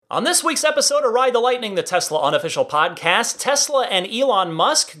On this week's episode of Ride the Lightning, the Tesla unofficial podcast, Tesla and Elon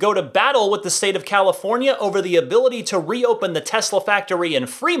Musk go to battle with the state of California over the ability to reopen the Tesla factory in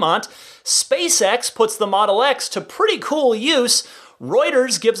Fremont. SpaceX puts the Model X to pretty cool use.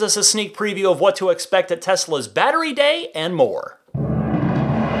 Reuters gives us a sneak preview of what to expect at Tesla's Battery Day, and more.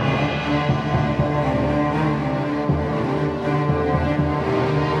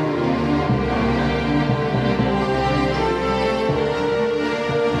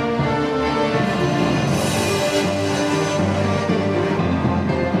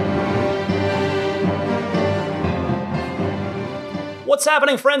 What's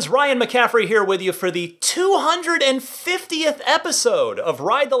happening, friends? Ryan McCaffrey here with you for the 250th episode of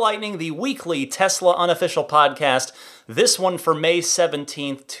Ride the Lightning, the weekly Tesla unofficial podcast. This one for May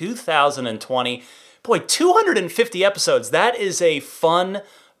 17th, 2020. Boy, 250 episodes. That is a fun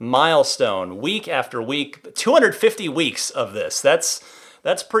milestone. Week after week, 250 weeks of this. That's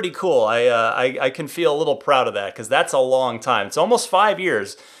pretty cool. I can feel a little proud of that because that's a long time. It's almost 5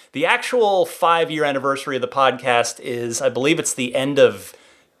 years. The actual 5-year anniversary of the podcast is, I believe it's the end of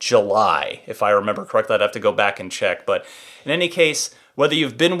July, if I remember correctly. I'd have to go back and check. But in any case, whether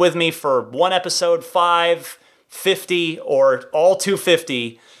you've been with me for one episode, 5, 50, or all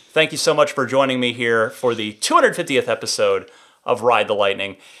 250, thank you so much for joining me here for the 250th episode of Ride the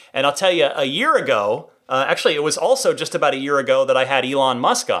Lightning. And I'll tell you, a year ago, actually it was also just about a year ago that I had Elon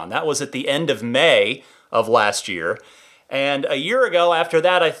Musk on. That was at the end of May of last year. And a year ago after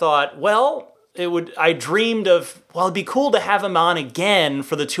that, I thought, I dreamed of, it'd be cool to have him on again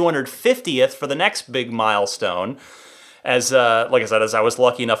for the 250th, for the next big milestone, as I was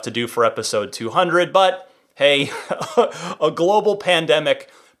lucky enough to do for episode 200. But hey, a global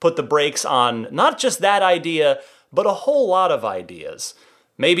pandemic put the brakes on not just that idea, but a whole lot of ideas.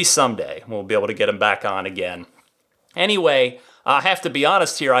 Maybe someday we'll be able to get him back on again. Anyway, I have to be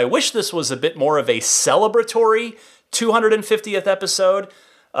honest here, I wish this was a bit more of a celebratory 250th episode.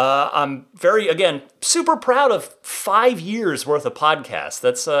 I'm super proud of 5 years worth of podcasts.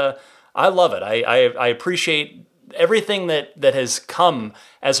 That's I love it. I appreciate everything that has come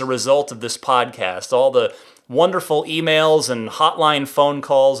as a result of this podcast. All the wonderful emails and hotline phone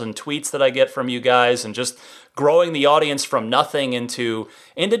calls and tweets that I get from you guys, and just growing the audience from nothing into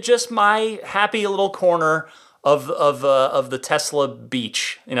just my happy little corner of the Tesla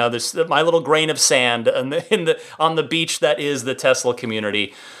beach, this my little grain of sand on the beach that is the Tesla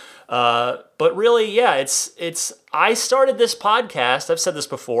community. But really, yeah, it's. I started this podcast. I've said this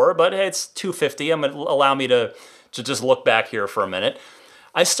before, but it's 250. Allow me to just look back here for a minute.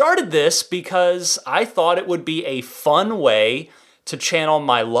 I started this because I thought it would be a fun way to channel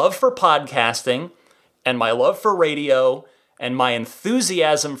my love for podcasting and my love for radio and my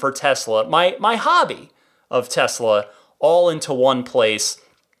enthusiasm for Tesla, my hobby of Tesla, all into one place.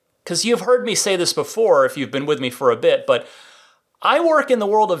 Because you've heard me say this before if you've been with me for a bit, but I work in the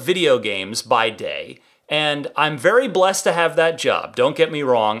world of video games by day, and I'm very blessed to have that job. Don't get me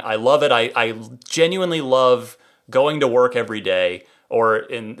wrong, I love it. I genuinely love going to work every day, or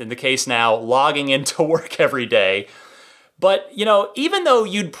in the case now, logging into work every day. But, even though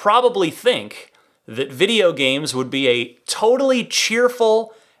you'd probably think that video games would be a totally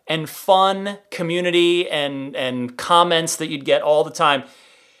cheerful and fun community and comments that you'd get all the time,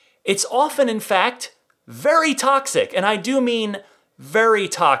 it's often, in fact, very toxic. And I do mean very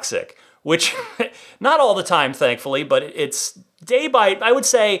toxic, which not all the time, thankfully, but it's I would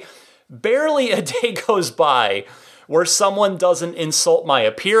say barely a day goes by where someone doesn't insult my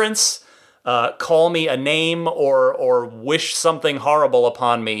appearance, call me a name, or wish something horrible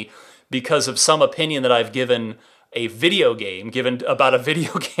upon me because of some opinion that I've given about a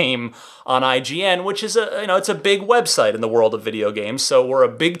video game on IGN, which is it's a big website in the world of video games, so we're a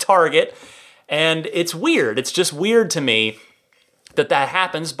big target, and it's weird. It's just weird to me that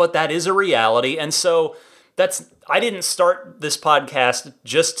happens, but that is a reality, and so I didn't start this podcast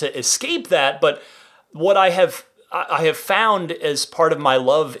just to escape that, but what I have found as part of my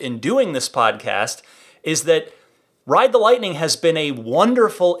love in doing this podcast is that Ride the Lightning has been a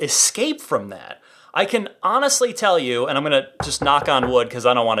wonderful escape from that. I can honestly tell you, and I'm going to just knock on wood because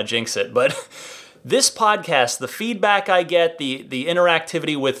I don't want to jinx it, but this podcast, the feedback I get, the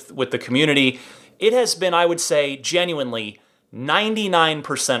interactivity with the community, it has been, I would say, genuinely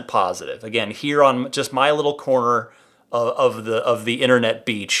 99% positive. Again, here on just my little corner of the internet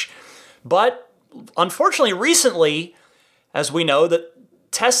beach. But unfortunately, recently, as we know, that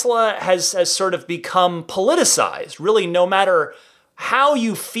Tesla has sort of become politicized, really, no matter how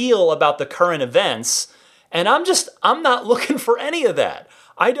you feel about the current events, and I'm not looking for any of that.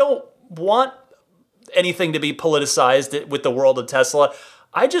 I don't want anything to be politicized with the world of Tesla.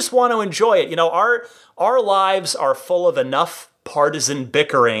 I just want to enjoy it. Our lives are full of enough partisan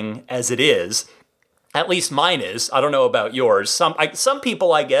bickering as it is. At least mine is. I don't know about yours. Some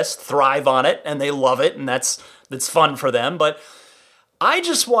people, I guess, thrive on it and they love it, and that's fun for them. But I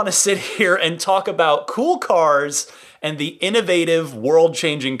just want to sit here and talk about cool cars and the innovative,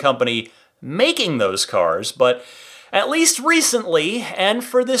 world-changing company making those cars. But at least recently, and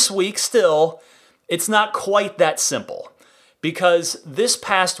for this week still, it's not quite that simple. Because this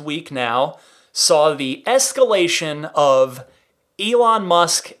past week now saw the escalation of Elon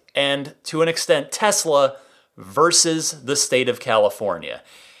Musk and, to an extent, Tesla versus the state of California.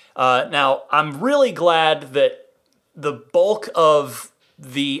 Now, I'm really glad that the bulk of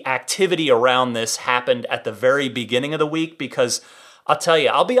the activity around this happened at the very beginning of the week, because I'll tell you,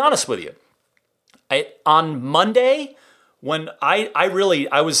 I'll be honest with you. On Monday, when I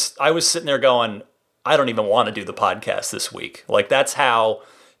was sitting there going, I don't even want to do the podcast this week. Like, that's how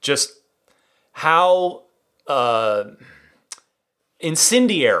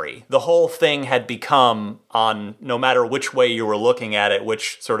incendiary the whole thing had become on no matter which way you were looking at it,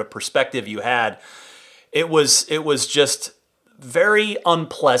 which sort of perspective you had. It was just very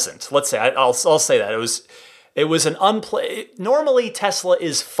unpleasant. Let's say, I'll say that. It was an normally Tesla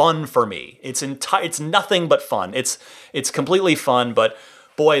is fun for me. It's nothing but fun. It's completely fun, but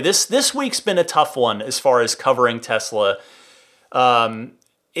boy, this week's been a tough one as far as covering Tesla. And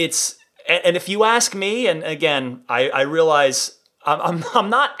if you ask me, and again, I realize I'm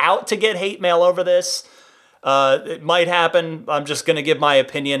not out to get hate mail over this. It might happen. I'm just going to give my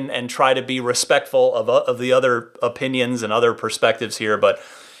opinion and try to be respectful of the other opinions and other perspectives here. But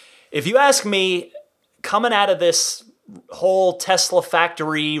if you ask me, coming out of this whole Tesla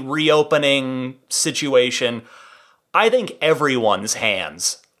factory reopening situation, I think everyone's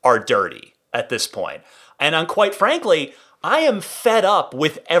hands are dirty at this point. And quite frankly, I am fed up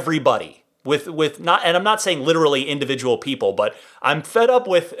with everybody. With not, and I'm not saying literally individual people, but I'm fed up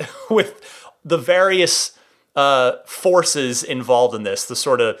with the various forces involved in this, the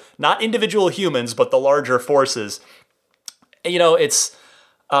sort of, not individual humans, but the larger forces. It's,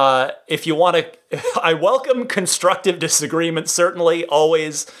 if you want to, I welcome constructive disagreement, certainly,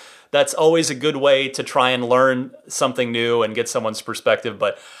 always. That's always a good way to try and learn something new and get someone's perspective.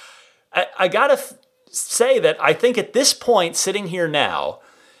 But I gotta say that I think at this point, sitting here now,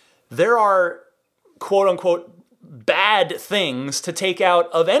 there are quote unquote bad things to take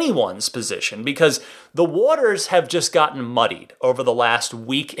out of anyone's position, because the waters have just gotten muddied over the last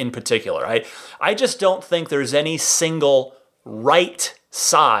week in particular. I just don't think there's any single right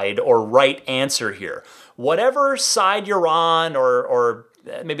side or right answer here. Whatever side you're on, or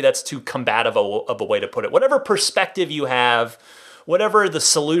maybe that's too combative of a way to put it, whatever perspective you have, whatever the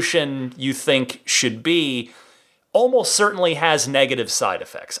solution you think should be, almost certainly has negative side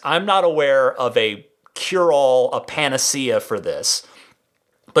effects. I'm not aware of a cure-all, a panacea for this.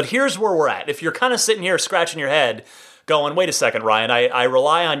 But here's where we're at. If you're kind of sitting here scratching your head going, wait a second, Ryan, I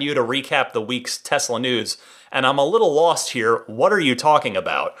rely on you to recap the week's Tesla news, and I'm a little lost here. What are you talking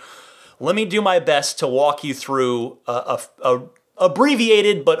about? Let me do my best to walk you through a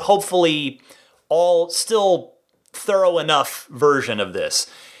abbreviated, but hopefully all still thorough enough version of this.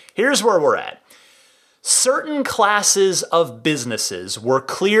 Here's where we're at. Certain classes of businesses were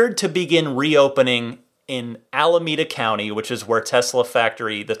cleared to begin reopening in Alameda County, which is where the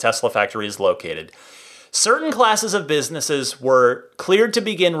Tesla factory is located. Certain classes of businesses were cleared to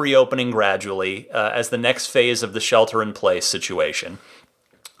begin reopening gradually as the next phase of the shelter-in-place situation.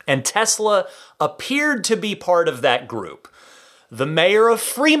 And Tesla appeared to be part of that group. The mayor of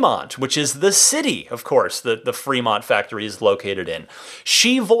Fremont, which is the city, of course, that the Fremont factory is located in,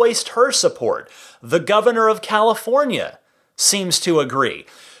 she voiced her support. The governor of California seems to agree.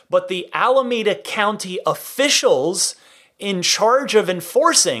 But the Alameda County officials in charge of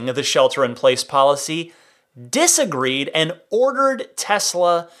enforcing the shelter-in-place policy disagreed and ordered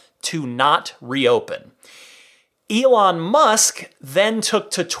Tesla to not reopen. Elon Musk then took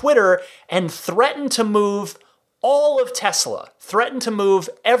to Twitter and threatened to move all of Tesla, threatened to move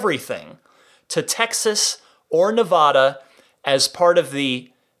everything to Texas or Nevada as part of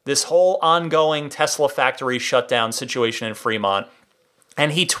this whole ongoing Tesla factory shutdown situation in Fremont.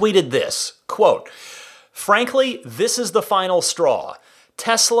 And he tweeted this, quote, "Frankly, this is the final straw.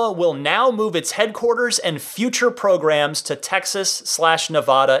 Tesla will now move its headquarters and future programs to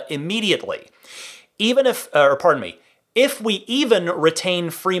Texas/Nevada immediately. If we even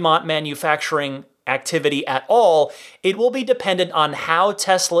retain Fremont manufacturing activity at all, it will be dependent on how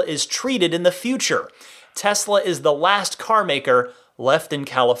Tesla is treated in the future. Tesla is the last car maker left in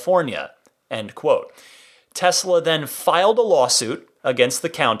California," end quote. Tesla then filed a lawsuit against the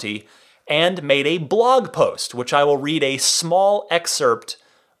county and made a blog post, which I will read a small excerpt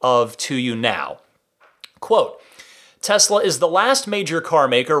of to you now. Quote, Tesla is the last major car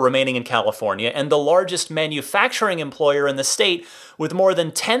maker remaining in California and the largest manufacturing employer in the state, with more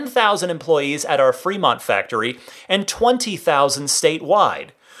than 10,000 employees at our Fremont factory and 20,000 statewide.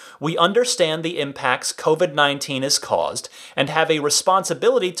 We understand the impacts COVID-19 has caused and have a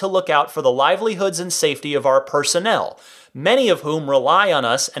responsibility to look out for the livelihoods and safety of our personnel, many of whom rely on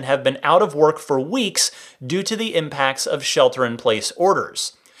us and have been out of work for weeks due to the impacts of shelter-in-place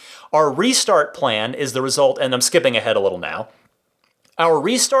orders. Our restart plan is the result, and I'm skipping ahead a little now. Our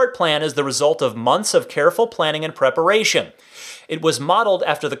restart plan is the result of months of careful planning and preparation. It was modeled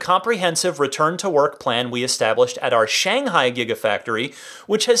after the comprehensive return-to-work plan we established at our Shanghai Gigafactory,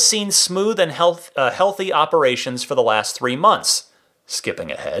 which has seen smooth and healthy operations for the last 3 months. Skipping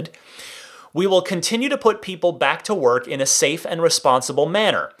ahead. We will continue to put people back to work in a safe and responsible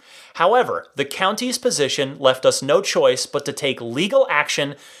manner. However, the county's position left us no choice but to take legal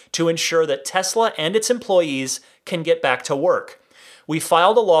action to ensure that Tesla and its employees can get back to work. We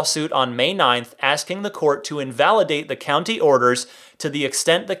filed a lawsuit on May 9th asking the court to invalidate the county orders to the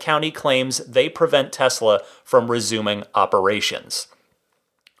extent the county claims they prevent Tesla from resuming operations.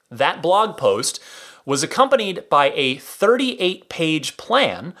 That blog post was accompanied by a 38-page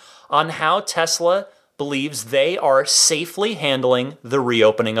plan on how Tesla believes they are safely handling the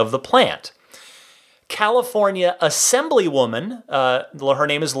reopening of the plant. California Assemblywoman, her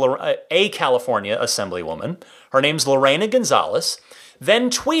name is a California Assemblywoman, her name's Lorena Gonzalez, then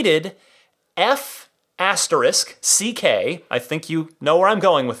tweeted F***CK, I think you know where I'm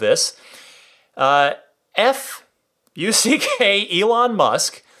going with this, F-U-C-K Elon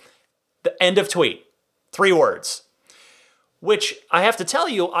Musk, the end of tweet, 3 words. Which I have to tell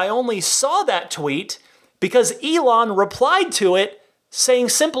you, I only saw that tweet because Elon replied to it saying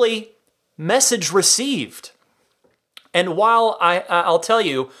simply, message received. And while I'll tell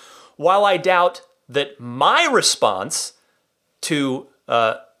you, while I doubt that my response to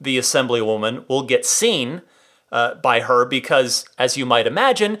the Assemblywoman will get seen by her because, as you might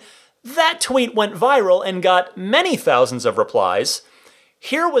imagine, that tweet went viral and got many thousands of replies,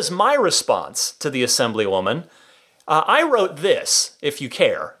 here was my response to the Assemblywoman. I wrote this, if you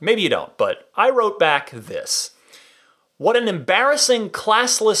care. Maybe you don't, but I wrote back this. What an embarrassing,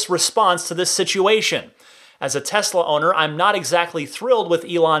 classless response to this situation. As a Tesla owner, I'm not exactly thrilled with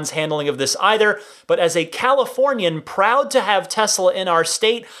Elon's handling of this either, but as a Californian proud to have Tesla in our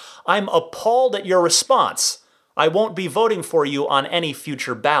state, I'm appalled at your response. I won't be voting for you on any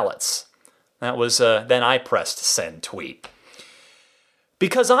future ballots. That was, then I pressed send tweet.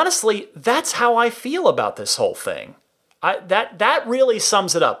 Because honestly, that's how I feel about this whole thing. That really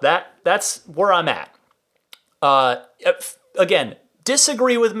sums it up. That's where I'm at. Again,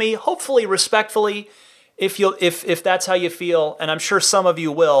 disagree with me, hopefully respectfully, if that's how you feel, and I'm sure some of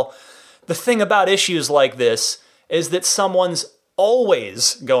you will. The thing about issues like this is that someone's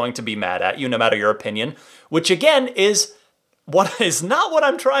always going to be mad at you, no matter your opinion, which again is not what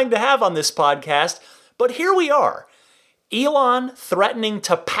I'm trying to have on this podcast, but here we are. Elon threatening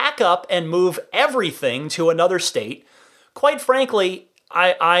to pack up and move everything to another state. Quite frankly,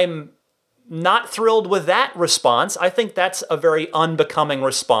 I'm not thrilled with that response. I think that's a very unbecoming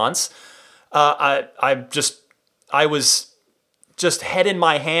response. I was just head in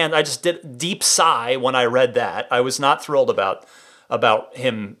my hand. I just did a deep sigh when I read that. I was not thrilled about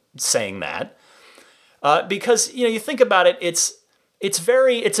him saying that. Because, you think about it, it's a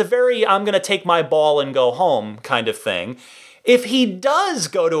very I'm going to take my ball and go home kind of thing. If he does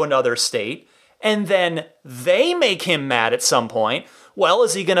go to another state and then they make him mad at some point, well,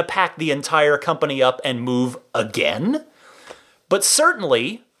 is he going to pack the entire company up and move again? But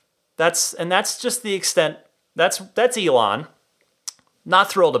certainly, that's just the extent. That's Elon.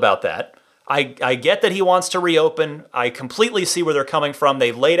 Not thrilled about that. I get that he wants to reopen. I completely see where they're coming from.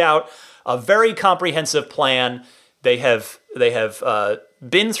 They laid out a very comprehensive plan. They have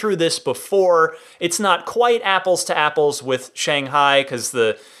been through this before. It's not quite apples to apples with Shanghai because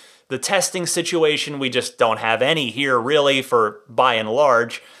the testing situation, we just don't have any here really for by and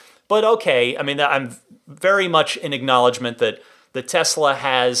large. But okay, I mean, I'm very much in acknowledgement that the Tesla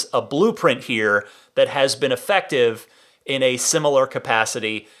has a blueprint here that has been effective in a similar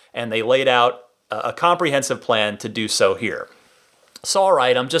capacity, and they laid out a comprehensive plan to do so here. So all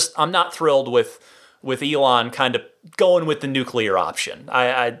right, I'm not thrilled with Elon kind of going with the nuclear option.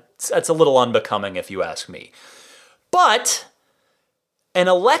 That's a little unbecoming if you ask me. But an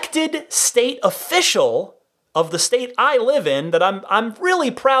elected state official of the state I live in, that I'm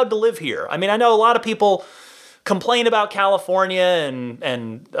really proud to live here. I mean, I know a lot of people complain about California,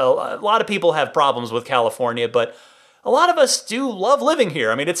 and a lot of people have problems with California, but a lot of us do love living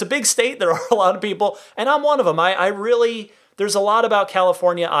here. I mean, it's a big state. There are a lot of people, and I'm one of them. I really, there's a lot about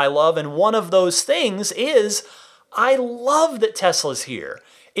California I love, and one of those things is I love that Tesla's here.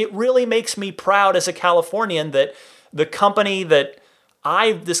 It really makes me proud as a Californian that this company that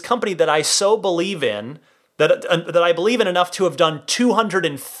I so believe in, that I believe in enough to have done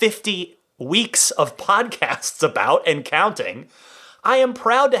 250 weeks of podcasts about and counting. I am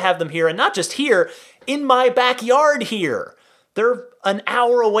proud to have them here, and not just here, in my backyard here. They're an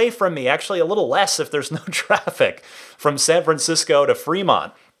hour away from me, actually a little less if there's no traffic, from San Francisco to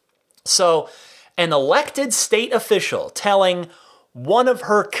Fremont. So, an elected state official telling one of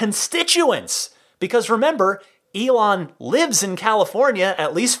her constituents, because remember, Elon lives in California,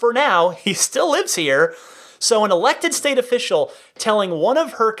 at least for now, he still lives here. So an elected state official telling one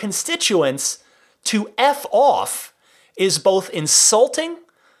of her constituents to F off is both insulting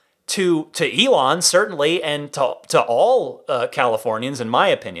to Elon, certainly, and to all Californians, in my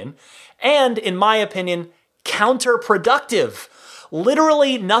opinion, and, in my opinion, counterproductive.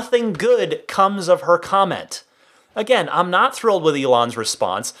 Literally nothing good comes of her comment. Again, I'm not thrilled with Elon's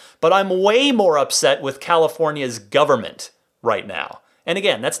response, but I'm way more upset with California's government right now. And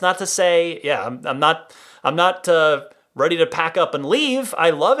again, that's not to say, I'm not ready to pack up and leave. I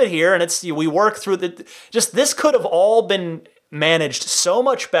love it here, and we work through this could have all been managed so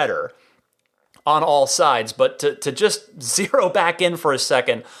much better on all sides. But to just zero back in for a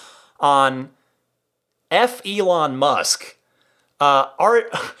second on F. Elon Musk,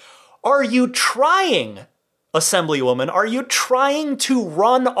 are you trying, Assemblywoman, are you trying to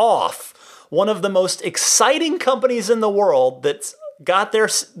run off one of the most exciting companies in the world that's got their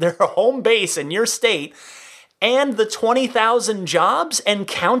home base in your state, and the 20,000 jobs and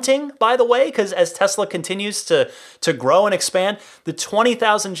counting, by the way, because as Tesla continues to grow and expand, the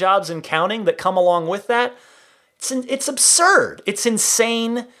 20,000 jobs and counting that come along with that, it's absurd. It's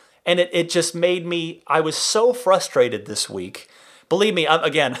insane, and it just made me, I was so frustrated this week. Believe me,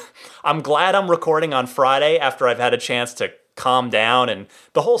 I'm glad I'm recording on Friday after I've had a chance to calm down, and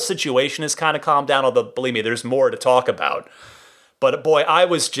the whole situation has kind of calmed down, although believe me, there's more to talk about. But boy, I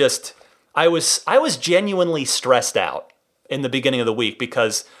was genuinely stressed out in the beginning of the week,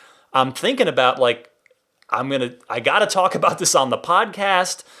 because I'm thinking about, like, I got to talk about this on the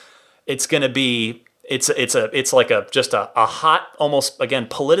podcast. It's going to be, it's like a hot, almost, again,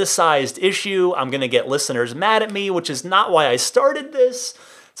 politicized issue. I'm going to get listeners mad at me, which is not why I started this.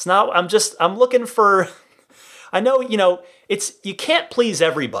 It's not, I'm looking for, I know, you can't please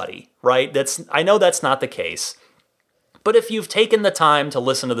everybody, right? I know that's not the case. But if you've taken the time to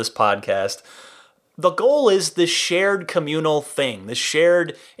listen to this podcast, the goal is this shared communal thing, this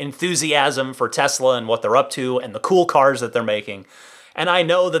shared enthusiasm for Tesla and what they're up to and the cool cars that they're making. And I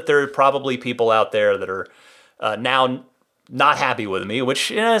know that there are probably people out there that are now not happy with me, which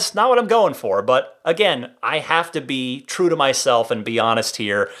is not what I'm going for. But again, I have to be true to myself and be honest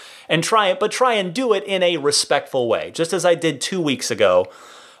here and try and do it in a respectful way, just as I did 2 weeks ago.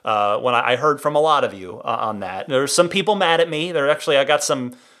 When I heard from a lot of you on that. There's some people mad at me. I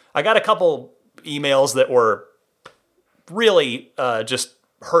got a couple emails that were really just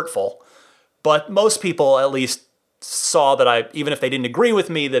hurtful, but most people at least saw that even if they didn't agree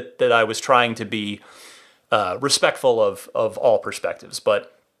with me, that I was trying to be respectful of all perspectives.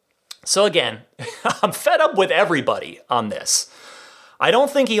 But so again, I'm fed up with everybody on this. I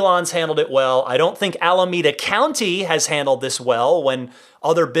don't think Elon's handled it well. I don't think Alameda County has handled this well when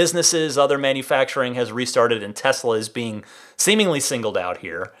other businesses, other manufacturing has restarted and Tesla is being seemingly singled out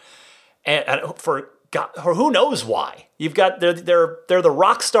here. And for who knows why. You've got, they're the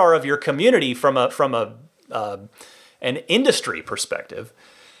rock star of your community from an industry perspective.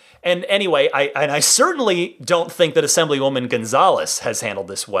 And anyway, I certainly don't think that Assemblywoman Gonzalez has handled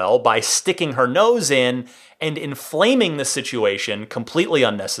this well by sticking her nose in and inflaming the situation completely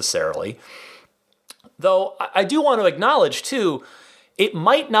unnecessarily. Though I do want to acknowledge, too, it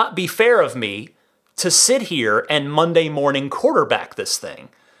might not be fair of me to sit here and Monday morning quarterback this thing.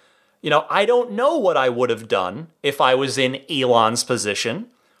 I don't know what I would have done if I was in Elon's position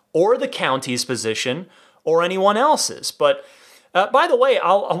or the county's position or anyone else's. But by the way,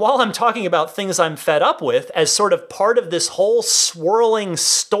 while I'm talking about things I'm fed up with as sort of part of this whole swirling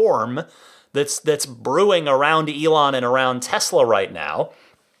storm that's brewing around Elon and around Tesla right now,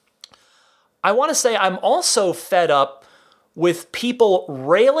 I want to say I'm also fed up with people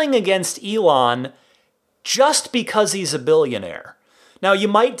railing against Elon just because he's a billionaire. Now, you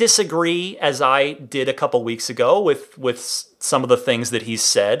might disagree, as I did a couple weeks ago, with some of the things that he's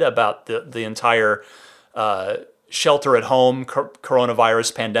said about the entire shelter at home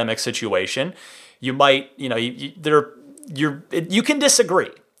coronavirus pandemic situation. You might, you can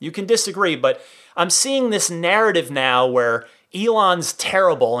disagree. You can disagree, but I'm seeing this narrative now where Elon's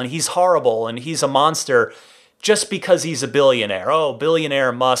terrible and he's horrible and he's a monster just because he's a billionaire. Oh,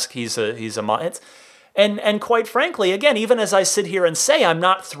 billionaire Musk, he's a monster. And quite frankly, again, even as I sit here and say I'm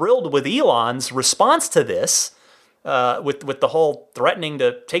not thrilled with Elon's response to this, with the whole threatening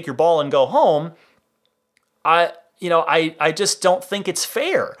to take your ball and go home, I just don't think it's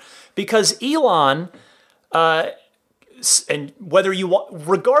fair, because Elon, and whether you want,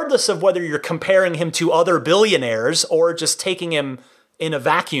 regardless of whether you're comparing him to other billionaires or just taking him in a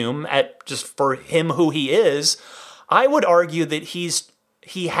vacuum at just for him who he is, I would argue that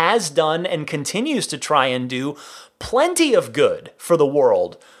he has done and continues to try and do plenty of good for the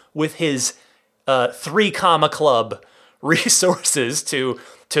world with his 3 Comma Club resources, to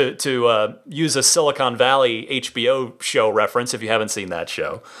use a Silicon Valley HBO show reference if you haven't seen that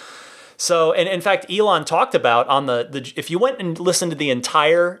show. So, and in fact, Elon talked about on the if you went and listened to the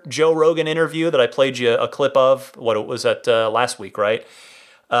entire Joe Rogan interview that I played you a clip of, what it was at last week, right?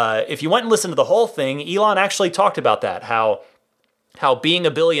 If you went and listened to the whole thing, Elon actually talked about that, how being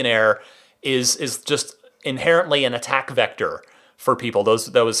a billionaire is just inherently an attack vector for people.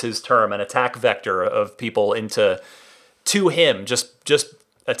 That was his term, an attack vector of people to him, just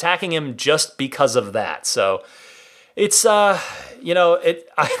attacking him just because of that. So it's I'll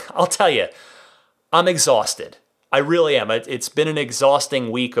tell you, I'm exhausted. I really am. It's been an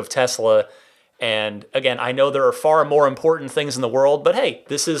exhausting week of Tesla. And again, I know there are far more important things in the world, but hey,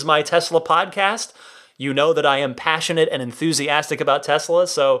 this is my Tesla podcast. You know that I am passionate and enthusiastic about Tesla,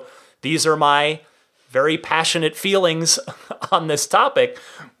 so these are my very passionate feelings on this topic,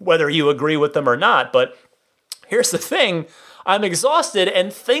 whether you agree with them or not. But here's the thing, I'm exhausted,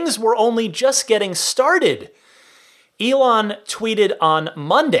 and things were only just getting started. Elon tweeted on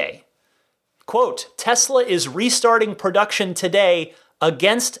Monday, quote, "Tesla is restarting production today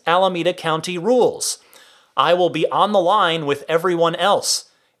against Alameda County rules. I will be on the line with everyone else.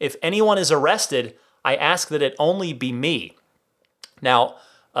 If anyone is arrested, I ask that it only be me." Now,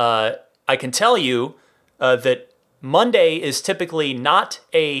 I can tell you that Monday is typically not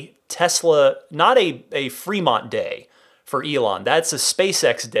a Fremont day for Elon. That's a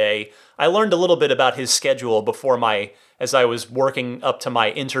SpaceX day. I learned a little bit about his schedule as I was working up to my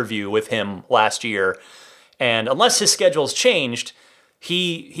interview with him last year. And unless his schedule's changed,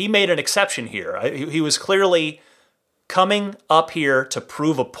 he made an exception here. He was clearly coming up here to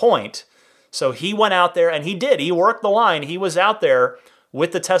prove a point. So he went out there, and he did. He worked the line. He was out there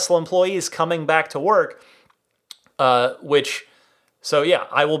with the Tesla employees coming back to work, so yeah,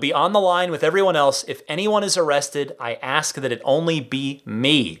 I will be on the line with everyone else. If anyone is arrested, I ask that it only be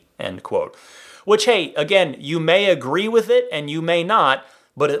me, end quote. Which, hey, again, you may agree with it and you may not,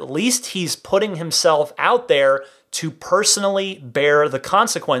 but at least he's putting himself out there to personally bear the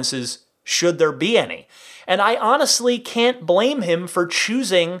consequences should there be any. And I honestly can't blame him for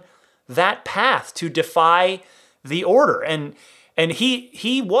choosing that path to defy the order. And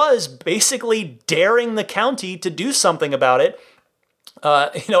he was basically daring the county to do something about it.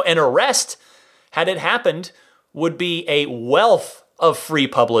 An arrest, had it happened, would be a wealth of free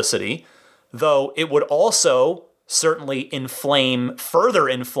publicity, though it would also certainly further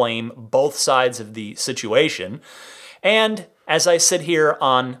inflame both sides of the situation. And as I sit here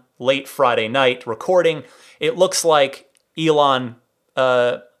on late Friday night recording, it looks like Elon,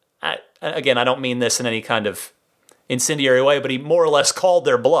 again, I don't mean this in any kind of incendiary way, but he more or less called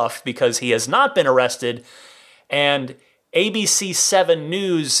their bluff, because he has not been arrested. And ABC 7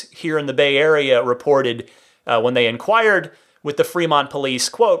 News here in the Bay Area reported when they inquired with the Fremont police,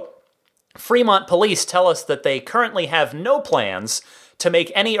 quote, "Fremont police tell us that they currently have no plans to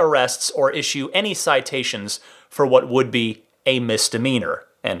make any arrests or issue any citations for what would be a misdemeanor,"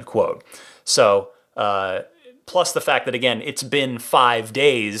 end quote. So, plus the fact that, again, it's been 4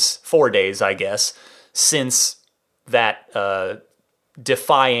 days, I guess, since that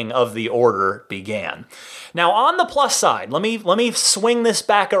defying of the order began. Now, on the plus side, let me swing this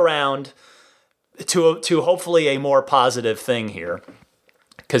back around to hopefully a more positive thing here,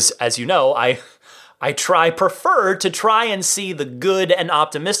 because as you know, I prefer to try and see the good and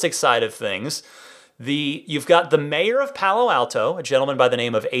optimistic side of things. You've got the mayor of Palo Alto, a gentleman by the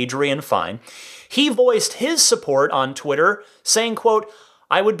name of Adrian Fine. He voiced his support on Twitter, saying, quote,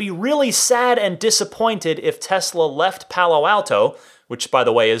 "I would be really sad and disappointed if Tesla left Palo Alto," which, by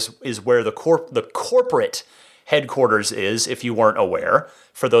the way, is where the corporate headquarters is, if you weren't aware.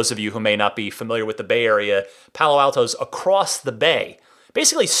 For those of you who may not be familiar with the Bay Area, Palo Alto's across the bay.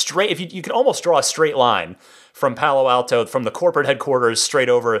 basically straight, if you can almost draw a straight line from Palo Alto, from the corporate headquarters straight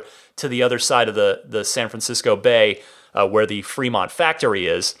over to the other side of the San Francisco Bay, where the Fremont factory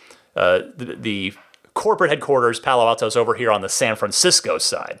is. The corporate headquarters, Palo Alto's over here on the San Francisco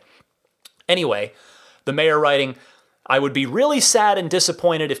side. Anyway, the mayor writing, I would be really sad and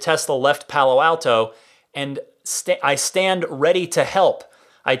disappointed if Tesla left Palo Alto, and I stand ready to help.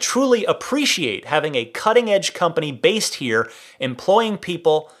 I truly appreciate having a cutting-edge company based here, employing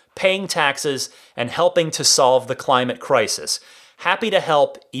people, paying taxes, and helping to solve the climate crisis. Happy to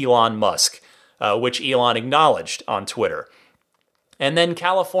help, Elon Musk, which Elon acknowledged on Twitter. And then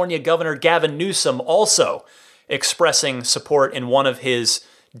California Governor Gavin Newsom also expressing support in one of his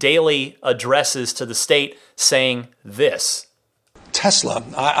daily addresses to the state, saying this. Tesla,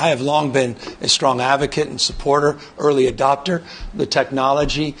 I have long been a strong advocate and supporter, early adopter, the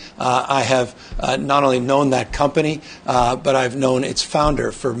technology. I have not only known that company, but I've known its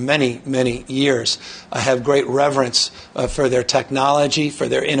founder for many, many years. I have great reverence for their technology, for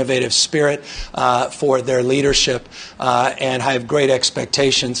their innovative spirit, for their leadership, and I have great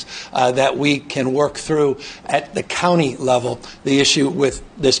expectations that we can work through at the county level the issue with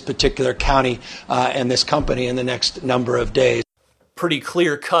this particular county and this company in the next number of days. Pretty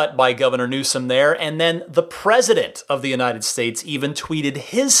clear cut by Governor Newsom there. And then the President of the United States even tweeted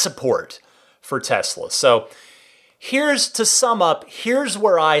his support for Tesla. So to sum up, here's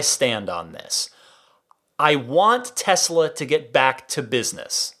where I stand on this. I want Tesla to get back to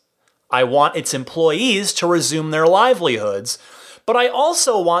business. I want its employees to resume their livelihoods, but I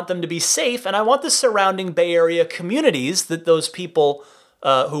also want them to be safe, and I want the surrounding Bay Area communities that those people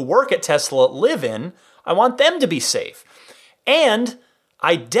who work at Tesla live in, I want them to be safe. And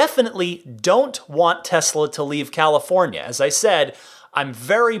I definitely don't want Tesla to leave California. As I said, I'm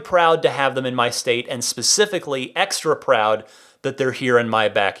very proud to have them in my state, and specifically extra proud that they're here in my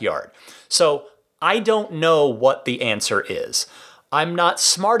backyard. So I don't know what the answer is. I'm not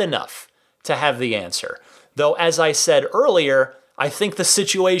smart enough to have the answer. Though, as I said earlier, I think the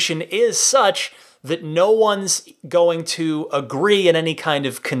situation is such that no one's going to agree in any kind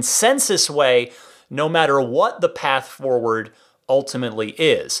of consensus way, no matter what the path forward ultimately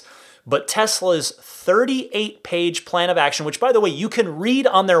is. But Tesla's 38-page plan of action, which, by the way, you can read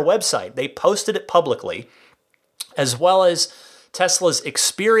on their website, they posted it publicly, as well as Tesla's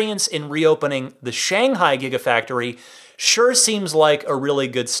experience in reopening the Shanghai Gigafactory, sure seems like a really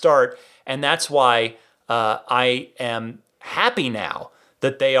good start. And that's why I am happy now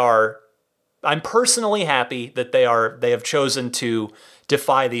that I'm personally happy that they have chosen to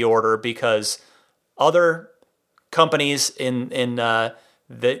defy the order, because other companies in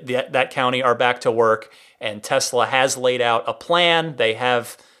that county are back to work, and Tesla has laid out a plan.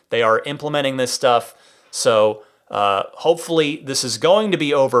 They are implementing this stuff. So hopefully this is going to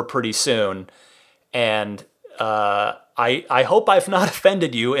be over pretty soon. And I hope I've not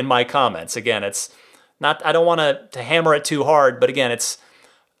offended you in my comments. Again, it's not, I don't want to hammer it too hard, but again,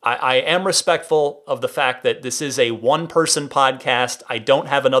 I am respectful of the fact that this is a one-person podcast. I don't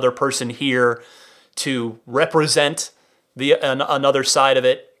have another person here to represent another side of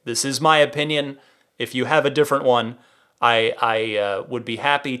it. This is my opinion. If you have a different one, I would be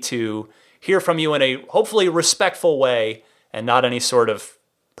happy to hear from you in a hopefully respectful way, and not any sort of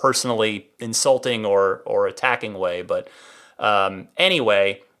personally insulting or attacking way. But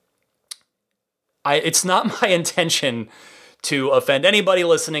anyway, it's not my intention to offend anybody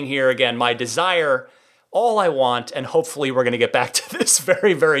listening here. Again, my desire, all I want, and hopefully we're going to get back to this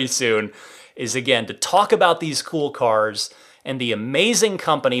very, very soon, is again to talk about these cool cars and the amazing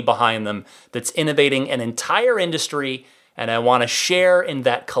company behind them that's innovating an entire industry, and I want to share in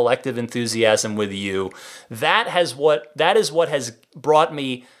that collective enthusiasm with you. That is what has brought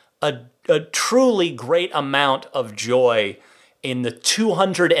me a truly great amount of joy in the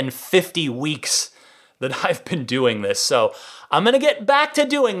 250 weeks that I've been doing this. So I'm going to get back to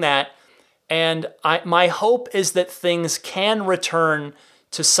doing that, and my hope is that things can return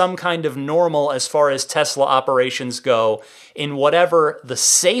to some kind of normal as far as Tesla operations go, in whatever the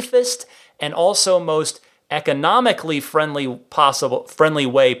safest and also most economically friendly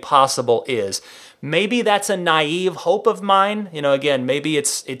way possible is. Maybe that's a naive hope of mine. Again, maybe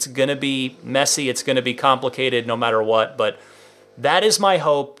it's going to be messy, it's going to be complicated no matter what, but that is my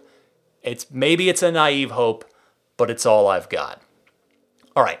hope. Maybe it's a naive hope, but it's all I've got.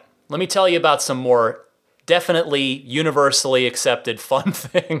 All right, let me tell you about some more definitely universally accepted fun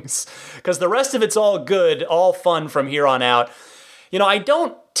things, because the rest of it's all good, all fun from here on out. I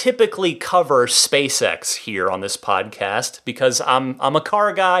don't typically cover SpaceX here on this podcast because I'm a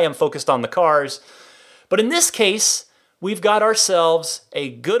car guy, I'm focused on the cars. But in this case, we've got ourselves a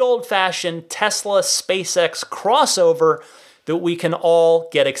good old-fashioned Tesla-SpaceX crossover that we can all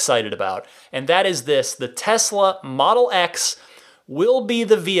get excited about. And that is this: the Tesla Model X will be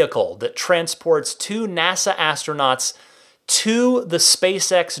the vehicle that transports 2 NASA astronauts to the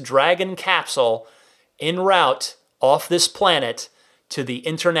SpaceX Dragon capsule en route off this planet to the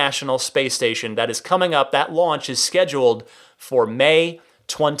International Space Station that is coming up. That launch is scheduled for May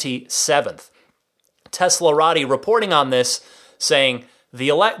 27th. Teslarati reporting on this, saying, the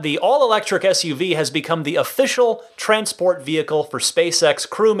all-electric SUV has become the official transport vehicle for SpaceX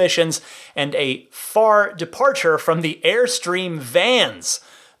crew missions and a far departure from the Airstream vans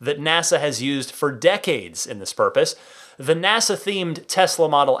that NASA has used for decades in this purpose. The NASA-themed Tesla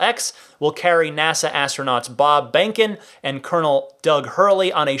Model X will carry NASA astronauts Bob Behnken and Colonel Doug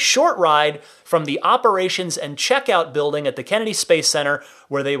Hurley on a short ride from the Operations and Checkout building at the Kennedy Space Center,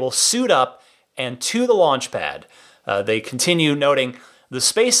 where they will suit up and to the launch pad. They continue noting, the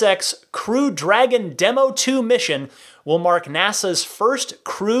SpaceX Crew Dragon Demo 2 mission will mark NASA's first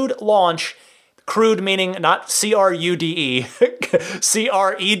crewed launch, crewed meaning not C-R-U-D-E,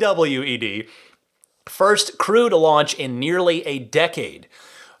 C-R-E-W-E-D, first crewed launch in nearly a decade.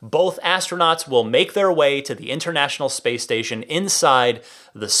 Both astronauts will make their way to the International Space Station inside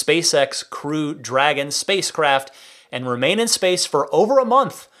the SpaceX Crew Dragon spacecraft and remain in space for over a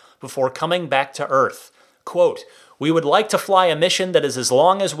month before coming back to Earth. Quote, "We would like to fly a mission that is as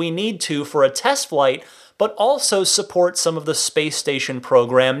long as we need to for a test flight, but also support some of the space station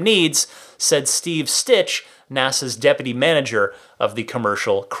program needs," said Steve Stitch, NASA's deputy manager of the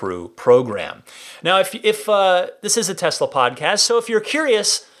Commercial Crew Program. Now, if this is a Tesla podcast, so if you're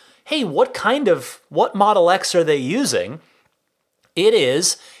curious, hey, what Model X are they using? It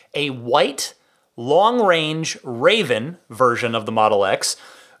is a white, long-range Raven version of the Model X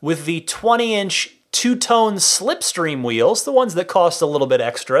with the 20-inch two-tone slipstream wheels, the ones that cost a little bit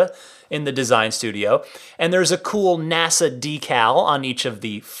extra in the design studio. And there's a cool NASA decal on each of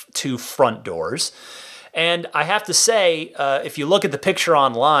the 2 front doors. And I have to say, if you look at the picture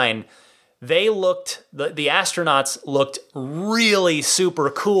online, the astronauts looked really super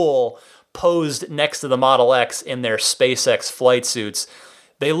cool posed next to the Model X in their SpaceX flight suits.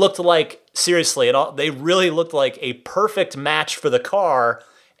 They looked like, seriously, they really looked like a perfect match for the car,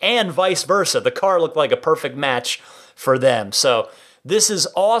 and vice versa. The car looked like a perfect match for them. So this is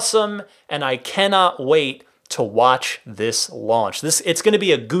awesome, and I cannot wait to watch this launch. It's going to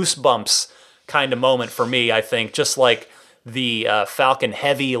be a goosebumps kind of moment for me, I think, just like the Falcon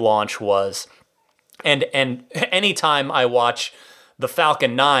Heavy launch was. And anytime I watch the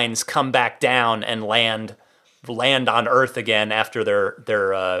Falcon 9s come back down and land on Earth again after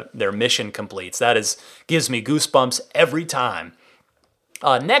their mission completes, gives me goosebumps every time.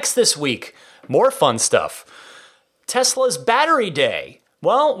 Next this week, more fun stuff. Tesla's Battery Day.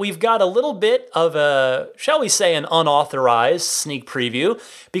 Well, we've got a little bit of an unauthorized sneak preview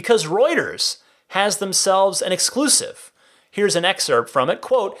because Reuters has themselves an exclusive. Here's an excerpt from it.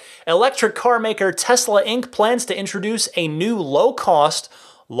 Quote, "Electric car maker Tesla Inc. plans to introduce a new low-cost,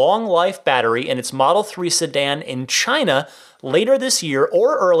 long-life battery in its Model 3 sedan in China later this year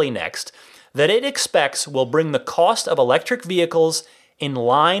or early next that it expects will bring the cost of electric vehicles in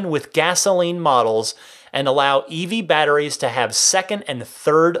line with gasoline models and allow EV batteries to have second and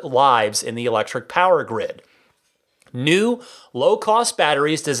third lives in the electric power grid. New, low-cost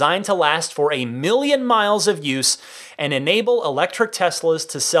batteries designed to last for 1 million miles of use and enable electric Teslas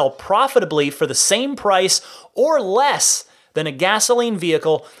to sell profitably for the same price or less than a gasoline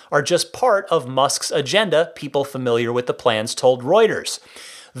vehicle are just part of Musk's agenda," people familiar with the plans told Reuters.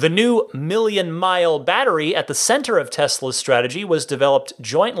 The new 1 million-mile battery at the center of Tesla's strategy was developed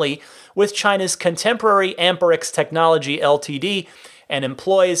jointly with China's Contemporary Amperex Technology Ltd. and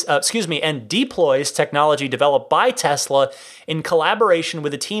deploys technology developed by Tesla in collaboration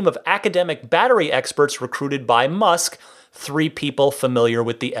with a team of academic battery experts recruited by Musk, 3 people familiar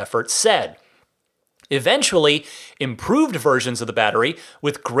with the effort said. Eventually, improved versions of the battery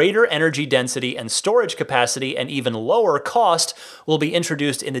with greater energy density and storage capacity and even lower cost will be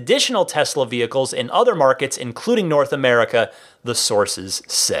introduced in additional Tesla vehicles in other markets, including North America, the sources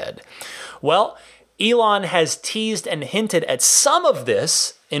said. Well, Elon has teased and hinted at some of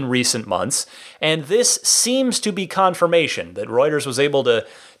this in recent months, and this seems to be confirmation that Reuters was able to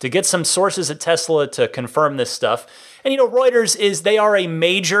get some sources at Tesla to confirm this stuff. And Reuters they are a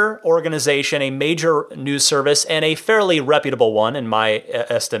major organization, a major news service, and a fairly reputable one in my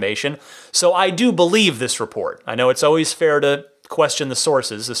estimation. So I do believe this report. I know it's always fair to question the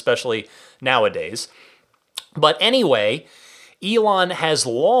sources, especially nowadays. But anyway, Elon has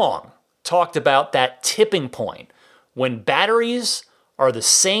long talked about that tipping point when batteries are the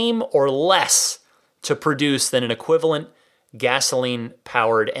same or less to produce than an equivalent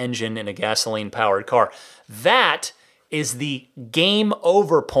gasoline-powered engine in a gasoline-powered car. That is the game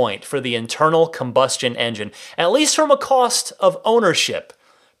over point for the internal combustion engine, at least from a cost of ownership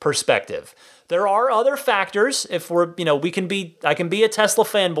perspective. There are other factors. If we're, I can be a Tesla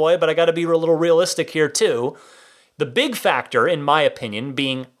fanboy, but I got to be a little realistic here too. The big factor, in my opinion,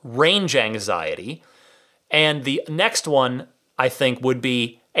 being range anxiety. And the next one, I think, would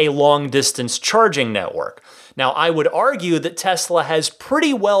be a long-distance charging network. Now, I would argue that Tesla has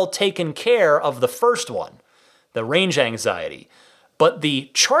pretty well taken care of the first one, the range anxiety. But the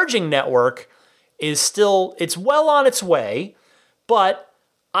charging network is still, it's well on its way, but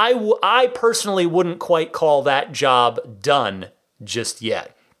I personally wouldn't quite call that job done just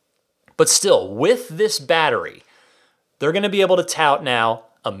yet. But still, with this battery, they're going to be able to tout now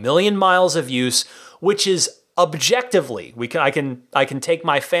 1 million miles of use, which is objectively, I can take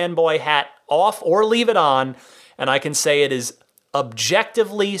my fanboy hat off or leave it on, and I can say it is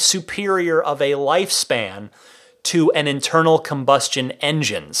objectively superior of a lifespan to an internal combustion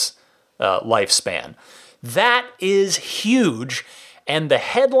engine's lifespan. That is huge. And the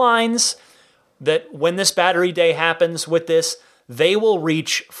headlines that when this battery day happens with this, they will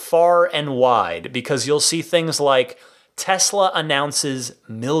reach far and wide, because you'll see things like Tesla announces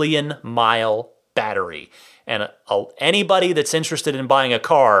 1 million mile battery. And anybody that's interested in buying a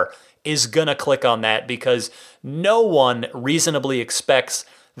car is going to click on that, because no one reasonably expects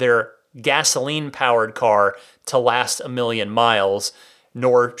their gasoline-powered car to last 1 million miles,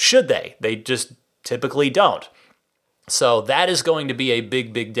 nor should they. They just typically don't. So that is going to be a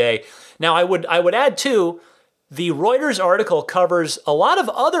big, big day. Now, I would add, too, the Reuters article covers a lot of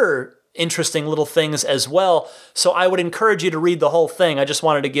other interesting little things as well, so I would encourage you to read the whole thing. I just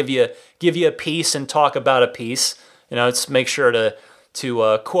wanted to give you a piece and talk about a piece. Let's make sure to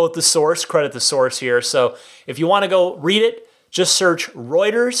quote the source, credit the source here. So if you want to go read it, just search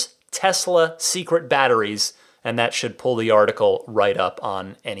Reuters Tesla secret batteries, and that should pull the article right up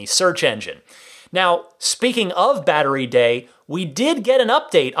on any search engine. Now, speaking of Battery Day, we did get an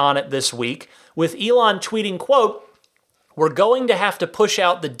update on it this week, with Elon tweeting, quote, "We're going to have to push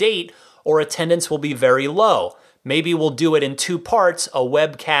out the date or attendance will be very low. Maybe we'll do it in 2 parts, a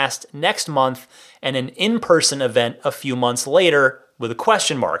webcast next month and an in-person event a few months later," with a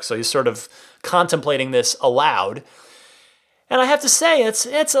question mark. So he's sort of contemplating this aloud. And I have to say, it's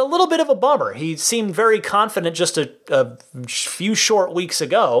a little bit of a bummer. He seemed very confident just a few short weeks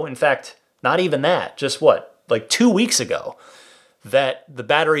ago. In fact, not even that, just 2 weeks ago, that the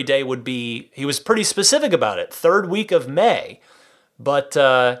battery day would be, he was pretty specific about it, 3rd week of May. But,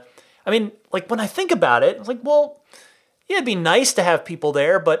 when I think about it, it's like, well, yeah, it'd be nice to have people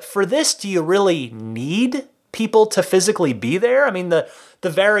there, but for this, do you really need people to physically be there? I mean, the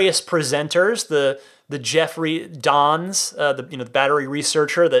various presenters, the Jeffrey Dons, the battery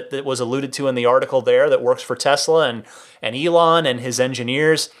researcher that was alluded to in the article there that works for Tesla, and Elon and his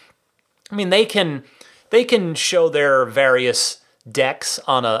engineers, I mean, they can show their various decks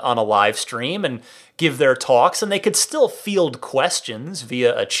on a live stream and give their talks, and they could still field questions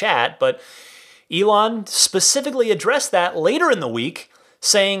via a chat. But Elon specifically addressed that later in the week,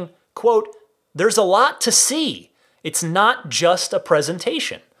 saying, quote, "There's a lot to see. It's not just a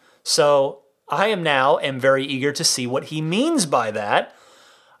presentation." So I am very eager to see what he means by that.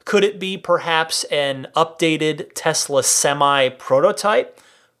 Could it be perhaps an updated Tesla Semi prototype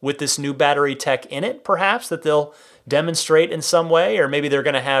with this new battery tech in it, perhaps, that they'll demonstrate in some way? Or maybe they're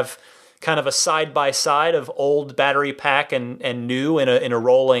going to have kind of a side-by-side of old battery pack and new in a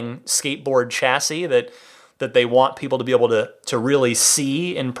rolling skateboard chassis that they want people to be able to really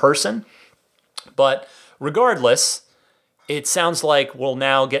see in person. But regardless, it sounds like we'll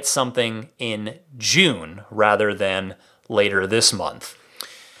now get something in June rather than later this month.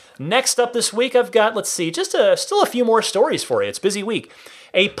 Next up this week, I've got, still a few more stories for you. It's a busy week.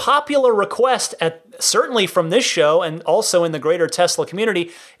 A popular request, certainly from this show and also in the greater Tesla community,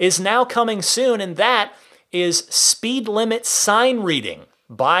 is now coming soon, and that is speed limit sign reading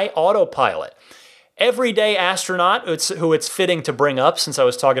by Autopilot. Everyday astronaut, who it's fitting to bring up since I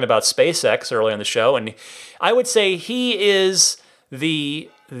was talking about SpaceX earlier in the show, and I would say he is the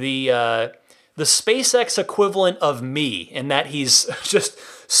SpaceX equivalent of me, in that he's just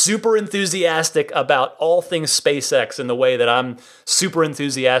super enthusiastic about all things SpaceX in the way that I'm super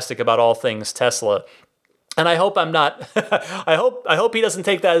enthusiastic about all things Tesla. And I hope I'm not. I hope he doesn't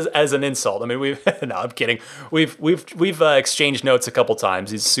take that as an insult. I mean, no, I'm kidding. We've exchanged notes a couple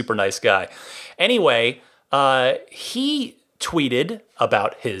times. He's a super nice guy. Anyway, he tweeted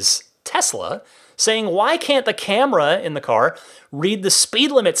about his Tesla, saying, why can't the camera in the car read the speed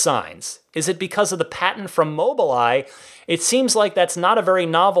limit signs? Is it because of the patent from Mobileye? It seems like that's not a very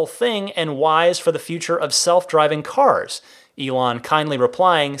novel thing and wise for the future of self-driving cars. Elon kindly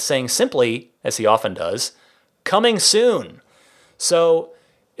replying, saying simply, as he often does, coming soon. So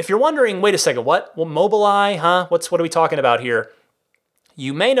if you're wondering, wait a second, what? Well, Mobileye, huh? What are we talking about here?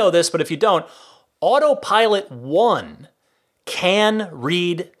 You may know this, but if you don't, Autopilot 1 can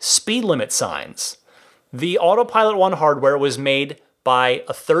read speed limit signs. The Autopilot 1 hardware was made by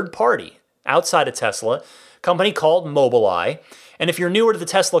a third party outside of Tesla, a company called Mobileye. And if you're newer to the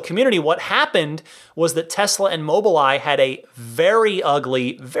Tesla community, what happened was that Tesla and Mobileye had a very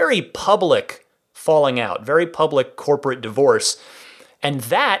ugly, very public falling out, very public corporate divorce. And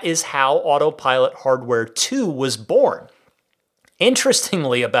that is how Autopilot Hardware 2 was born.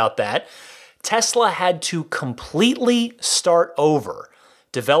 Interestingly about that, Tesla had to completely start over,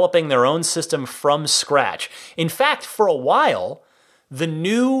 developing their own system from scratch. In fact, for a while, the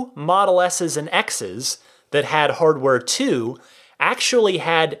new Model S's and X's that had Hardware 2 actually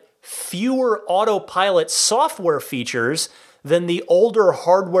had fewer Autopilot software features than the older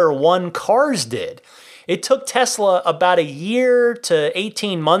Hardware 1 cars did. It took Tesla about a year to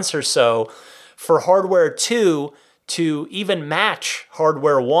 18 months or so for Hardware 2 to even match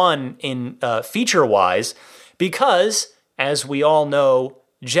Hardware 1 in feature-wise, because, as we all know,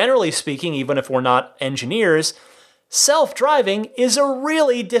 generally speaking, even if we're not engineers, self-driving is a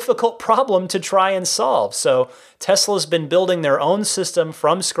really difficult problem to try and solve. So Tesla's been building their own system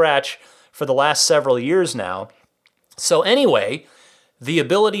from scratch for the last several years now. So anyway, the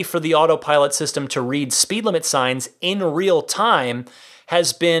ability for the Autopilot system to read speed limit signs in real time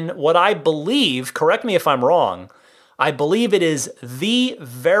has been what I believe, correct me if I'm wrong, I believe it is the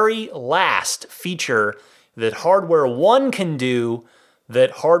very last feature that Hardware 1 can do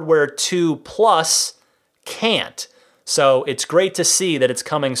that Hardware 2 Plus can't. So it's great to see that it's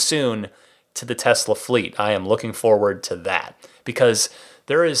coming soon to the Tesla fleet. I am looking forward to that because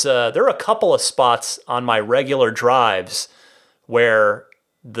there are a couple of spots on my regular drives where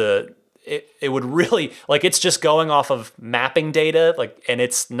it would really, like, it's just going off of mapping data, like, and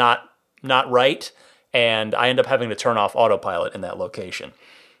it's not right. And I end up having to turn off Autopilot in that location.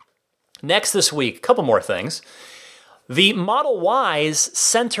 Next this week, a couple more things. The Model Y's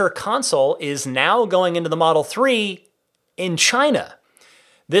center console is now going into the Model 3 in China.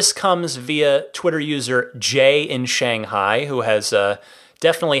 This comes via Twitter user Jay in Shanghai, who has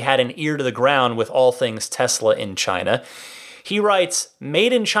definitely had an ear to the ground with all things Tesla in China. He writes,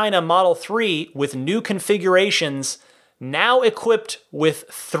 made in China Model 3 with new configurations, now equipped with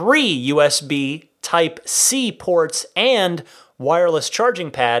 3 USB Type-C ports and wireless charging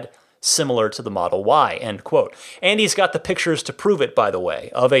pad, similar to the Model Y, end quote. And he's got the pictures to prove it, by the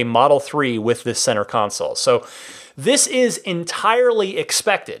way, of a Model 3 with this center console. So this is entirely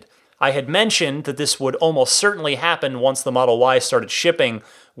expected. I had mentioned that this would almost certainly happen once the Model Y started shipping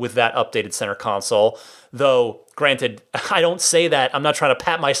with that updated center console, though, granted, I don't say that. I'm not trying to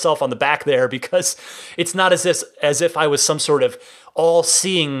pat myself on the back there because it's not as if I was some sort of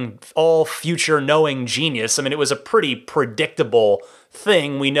all-seeing, all-future-knowing genius. I mean, it was a pretty predictable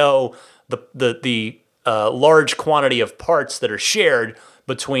thing. We know the large quantity of parts that are shared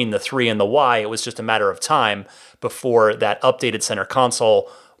between the 3 and the Y. It was just a matter of time before that updated center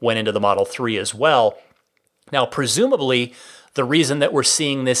console went into the Model 3 as well. Now, presumably, the reason that we're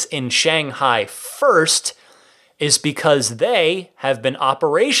seeing this in Shanghai first is because they have been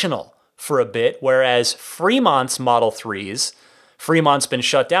operational for a bit, whereas Fremont's Model 3s, Fremont's been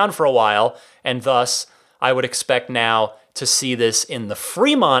shut down for a while, and thus I would expect now to see this in the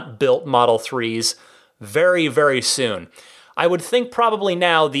Fremont-built Model 3s very, very soon. I would think probably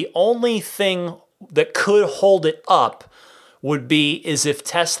now the only thing that could hold it up would be is if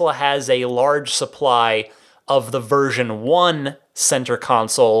Tesla has a large supply of the version 1 center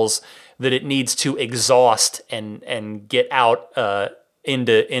consoles that it needs to exhaust and get out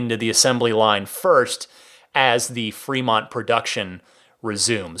into the assembly line first as the Fremont production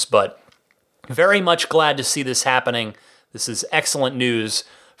resumes. But very much glad to see this happening. This is excellent news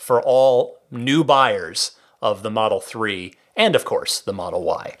for all new buyers of the Model 3 and, of course, the Model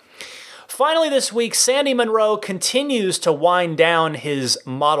Y. Finally this week, Sandy Munro continues to wind down his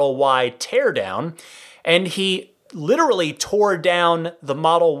Model Y teardown, and he literally tore down the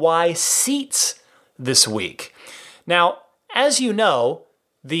Model Y seats this week. Now, as you know,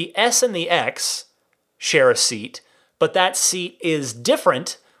 the S and the X share a seat, but that seat is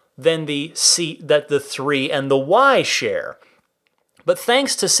different than the seat that the 3 and the Y share. But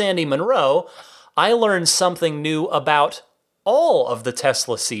thanks to Sandy Munro, I learned something new about all of the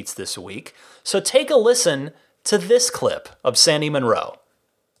Tesla seats this week. So take a listen to this clip of Sandy Munro.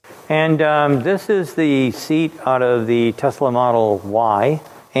 And this is the seat out of the Tesla Model Y.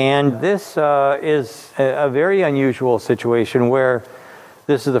 And this is a very unusual situation where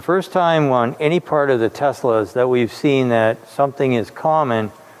this is the first time on any part of the Teslas that we've seen that something is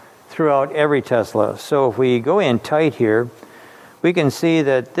common throughout every Tesla. So if we go in tight here, we can see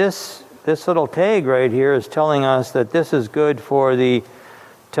that this little tag right here is telling us that this is good for the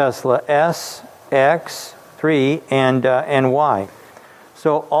Tesla S, X, 3, and Y.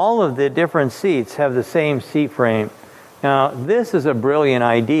 So all of the different seats have the same seat frame. Now, this is a brilliant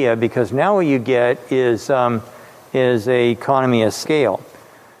idea because now what you get is a economy of scale.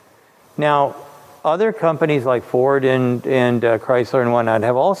 Now, other companies like Ford and Chrysler and whatnot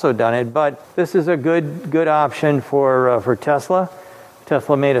have also done it, but this is a good option for Tesla.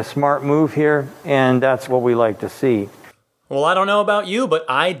 Tesla made a smart move here, and that's what we like to see. Well, I don't know about you, but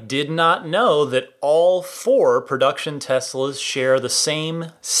I did not know that all 4 production Teslas share the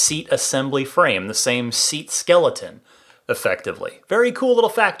same seat assembly frame, the same seat skeleton, effectively. Very cool little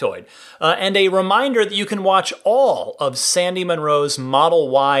factoid. And a reminder that you can watch all of Sandy Munro's Model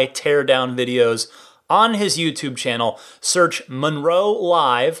Y teardown videos on his YouTube channel. Search Munro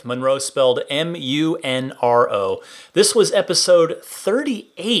Live, Munro spelled M-U-N-R-O. This was episode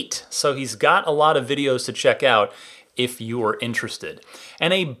 38, so he's got a lot of videos to check out if you are interested.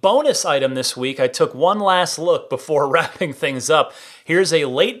 And a bonus item this week, I took one last look before wrapping things up. Here's a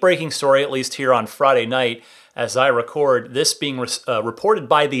late-breaking story, at least here on Friday night, as I record, this being reported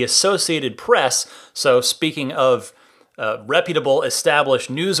by the Associated Press. So speaking of reputable, established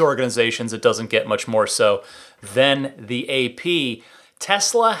news organizations, it doesn't get much more so than the AP.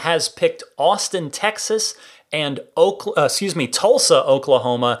 Tesla has picked Austin, Texas, and Tulsa,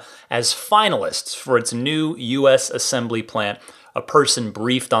 Oklahoma, as finalists for its new U.S. assembly plant. A person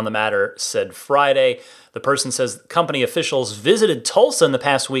briefed on the matter said Friday. The person says company officials visited Tulsa in the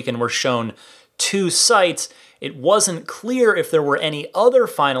past week and were shown 2 sites. It wasn't clear if there were any other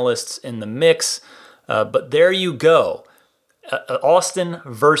finalists in the mix, but there you go. Austin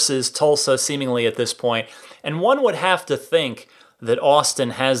versus Tulsa, seemingly at this point. And one would have to think that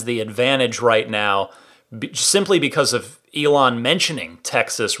Austin has the advantage right now, simply because of Elon mentioning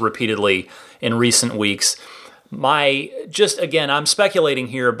Texas repeatedly in recent weeks. I'm speculating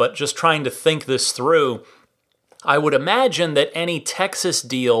here, but just trying to think this through, I would imagine that any Texas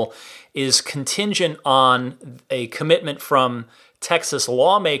deal is contingent on a commitment from Texas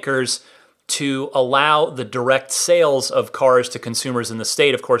lawmakers to allow the direct sales of cars to consumers in the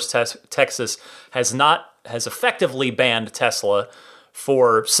state. Of course, Texas has effectively banned Tesla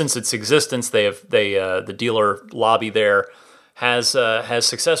since its existence. The dealer lobby there has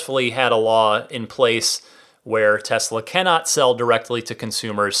successfully had a law in place where Tesla cannot sell directly to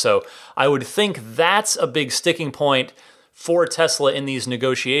consumers. So I would think that's a big sticking point for Tesla in these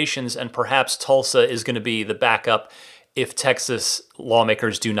negotiations, and perhaps Tulsa is going to be the backup if Texas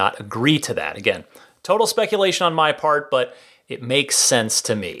lawmakers do not agree to that. Again, total speculation on my part, but it makes sense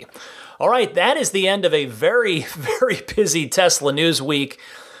to me. All right, that is the end of a very, very busy Tesla news week.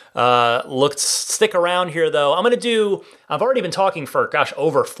 Stick around here, though. I've already been talking for,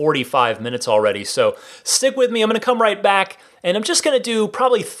 over 45 minutes already, so stick with me. I'm going to come right back, and I'm just going to do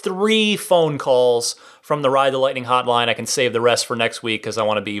probably 3 phone calls from the Ride the Lightning hotline. I can save the rest for next week because I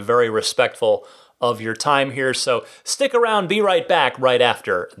want to be very respectful of your time here. So stick around, be right back right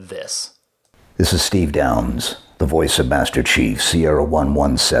after this. This is Steve Downs, the voice of Master Chief, Sierra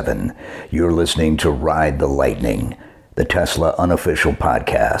 117. You're listening to Ride the Lightning, the Tesla unofficial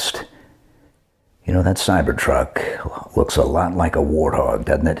podcast. You know, that Cybertruck looks a lot like a warthog,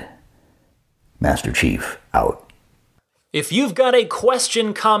 doesn't it? Master Chief, out. If you've got a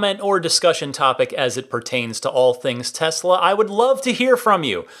question, comment, or discussion topic as it pertains to all things Tesla, I would love to hear from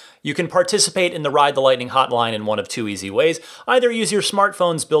you. You can participate in the Ride the Lightning hotline in one of 2 easy ways. Either use your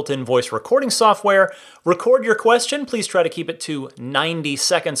smartphone's built-in voice recording software, record your question, please try to keep it to 90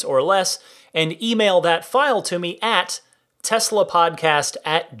 seconds or less, and email that file to me at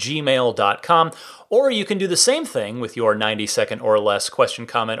teslapodcast@gmail.com. Or you can do the same thing with your 90-second or less question,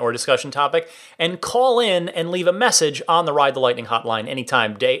 comment, or discussion topic and call in and leave a message on the Ride the Lightning hotline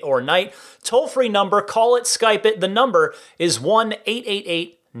anytime, day or night. Toll-free number, call it, Skype it. The number is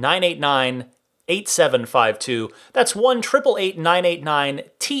 1-888-989-8752. That's 1-888-989-TESLA.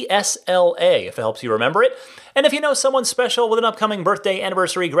 TSLA, if it helps you remember it. And if you know someone special with an upcoming birthday,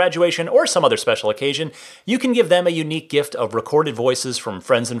 anniversary, graduation, or some other special occasion, you can give them a unique gift of recorded voices from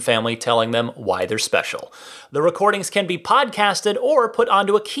friends and family telling them why they're special. The recordings can be podcasted or put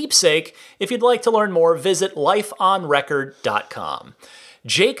onto a keepsake. If you'd like to learn more, visit lifeonrecord.com.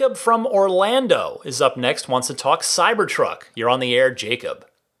 Jacob from Orlando is up next, wants to talk Cybertruck. You're on the air, Jacob.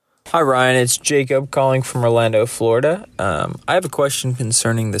 Hi, Ryan. It's Jacob calling from Orlando, Florida. I have a question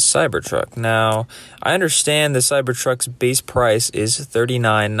concerning the Cybertruck. Now, I understand the Cybertruck's base price is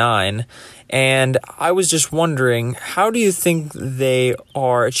 $39,900, and I was just wondering, how do you think they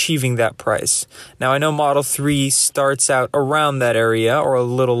are achieving that price? Now, I know Model 3 starts out around that area or a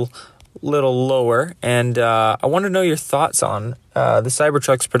little lower, and I want to know your thoughts on the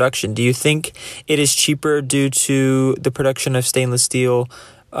Cybertruck's production. Do you think it is cheaper due to the production of stainless steel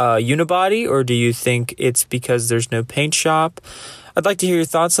unibody, or do you think it's because there's no paint shop? I'd like to hear your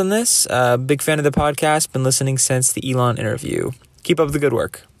thoughts on this. Big fan of the podcast, been listening since the Elon interview. Keep up the good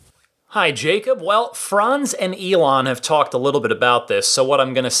work. Hi, Jacob. Well, Franz and Elon have talked a little bit about this, so what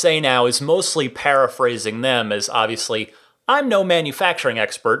I'm going to say now is mostly paraphrasing them, as obviously I'm no manufacturing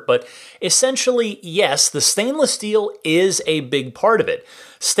expert, but essentially, yes, the stainless steel is a big part of it.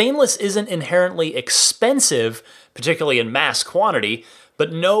 Stainless isn't inherently expensive, particularly in mass quantity,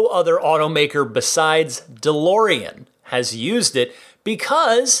 but no other automaker besides DeLorean has used it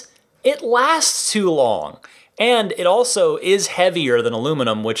because it lasts too long. And it also is heavier than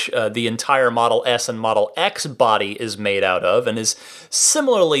aluminum, which the entire Model S and Model X body is made out of, and is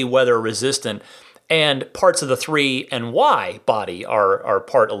similarly weather resistant. And parts of the 3 and Y body are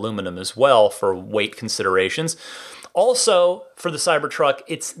part aluminum as well for weight considerations. Also, for the Cybertruck,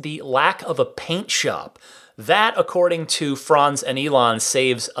 it's the lack of a paint shop. That, according to Franz and Elon,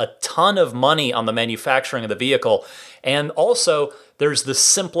 saves a ton of money on the manufacturing of the vehicle. And also, there's the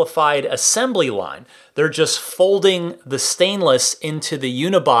simplified assembly line. They're just folding the stainless into the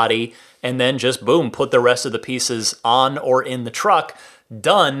unibody and then just, boom, put the rest of the pieces on or in the truck.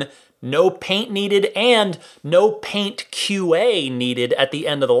 Done. No paint needed and no paint QA needed at the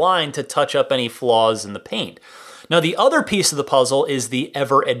end of the line to touch up any flaws in the paint. Now, the other piece of the puzzle is the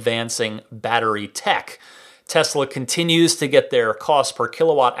ever-advancing battery tech. Tesla continues to get their cost per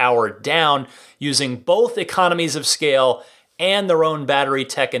kilowatt hour down using both economies of scale and their own battery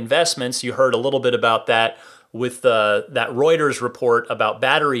tech investments. You heard a little bit about that with that Reuters report about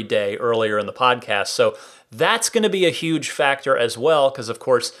Battery Day earlier in the podcast. So that's going to be a huge factor as well, because of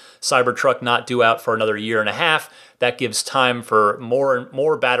course, Cybertruck not due out for another year and a half. That gives time for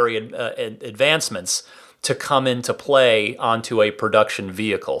more battery advancements to come into play onto a production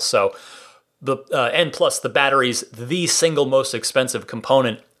vehicle. So and plus the battery's the single most expensive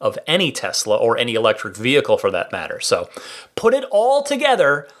component of any Tesla or any electric vehicle for that matter. So put it all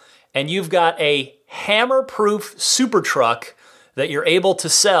together and you've got a hammer-proof super truck that you're able to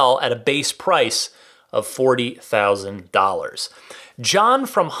sell at a base price of $40,000. John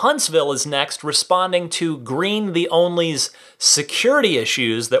from Huntsville is next, responding to Green the Only's security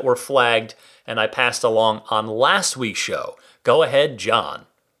issues that were flagged and I passed along on last week's show. Go ahead, John.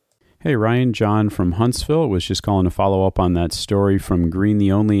 Hey Ryan, John from Huntsville was just calling to follow up on that story from Green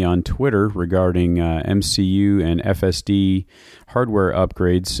the Only on Twitter regarding MCU and FSD hardware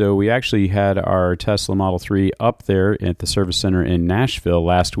upgrades. So we actually had our Tesla Model 3 up there at the service center in Nashville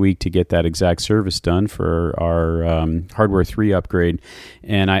last week to get that exact service done for our Hardware 3 upgrade.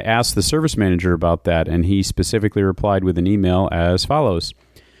 And I asked the service manager about that, and he specifically replied with an email as follows.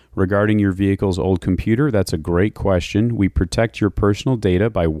 Regarding your vehicle's old computer, that's a great question. We protect your personal data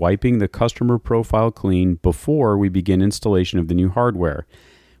by wiping the customer profile clean before we begin installation of the new hardware.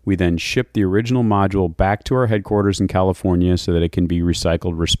 We then ship the original module back to our headquarters in California so that it can be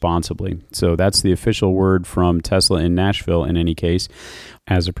recycled responsibly. So that's the official word from Tesla in Nashville in any case.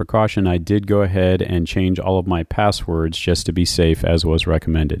 As a precaution, I did go ahead and change all of my passwords just to be safe, as was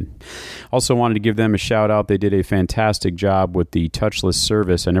recommended. Also wanted to give them a shout out. They did a fantastic job with the touchless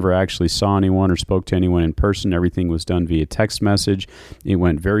service. I never actually saw anyone or spoke to anyone in person. Everything was done via text message. It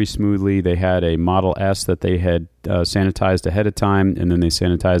went very smoothly. They had a Model S that they had sanitized ahead of time, and then they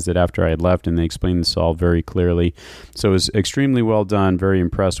sanitized it after I had left, and they explained this all very clearly. So it was extremely well done. Very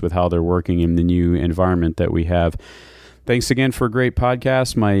impressed with how they're working in the new environment that we have. Thanks again for a great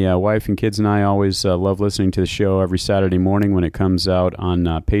podcast. My wife and kids and I always love listening to the show every Saturday morning when it comes out on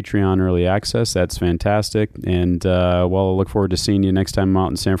Patreon Early Access. That's fantastic. And, well, I look forward to seeing you next time I'm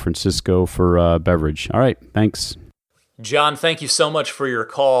out in San Francisco for beverage. All right. Thanks. John, thank you so much for your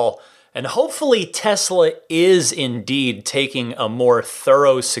call. And hopefully Tesla is indeed taking a more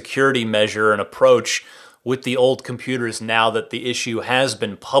thorough security measure and approach with the old computers now that the issue has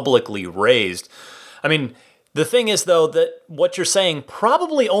been publicly raised. I mean, the thing is, though, that what you're saying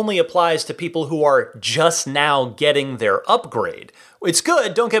probably only applies to people who are just now getting their upgrade. It's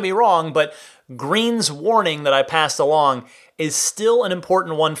good, don't get me wrong, but Green's warning that I passed along is still an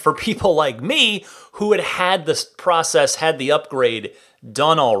important one for people like me who had this process, had the upgrade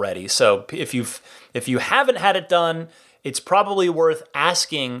done already. So if you haven't had it done, it's probably worth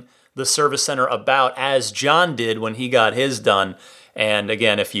asking the service center about, as John did when he got his done. And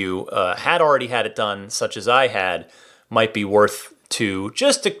again, if you had already had it done, such as I had, might be worth to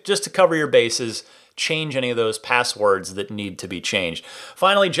just to cover your bases, change any of those passwords that need to be changed.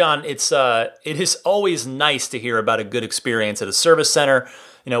 Finally, John, it is always nice to hear about a good experience at a service center.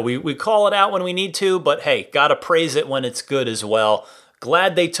 You know, we call it out when we need to, but hey, gotta praise it when it's good as well.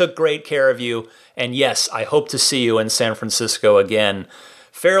 Glad they took great care of you. And yes, I hope to see you in San Francisco again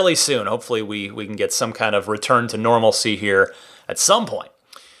fairly soon. Hopefully we can get some kind of return to normalcy here at some point.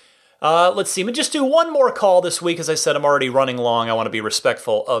 Let's see. We'll just do one more call this week. As I said, I'm already running long. I want to be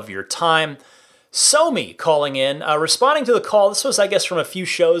respectful of your time. Somi calling in, responding to the call. This was, I guess, from a few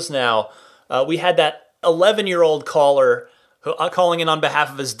shows now. We had that 11-year-old caller calling in on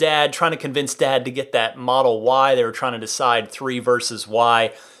behalf of his dad, trying to convince dad to get that Model Y. They were trying to decide 3 versus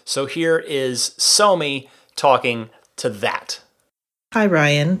Y. So here is Somi talking to that. Hi,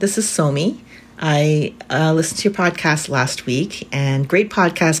 Ryan. This is Somi. I listened to your podcast last week, and great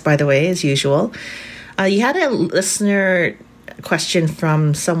podcast, by the way, as usual. You had a listener question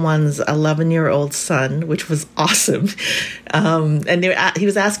from someone's 11-year-old son, which was awesome. And he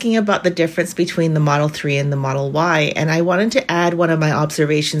was asking about the difference between the Model 3 and the Model Y. And I wanted to add one of my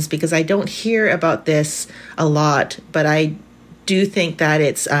observations because I don't hear about this a lot, but I do think that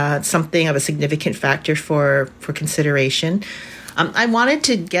it's something of a significant factor for consideration. I wanted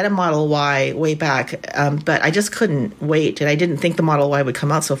to get a Model Y way back, but I just couldn't wait. And I didn't think the Model Y would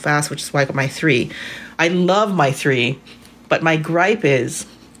come out so fast, which is why I got my 3. I love my 3, but my gripe is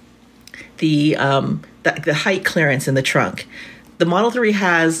the height clearance in the trunk. The Model 3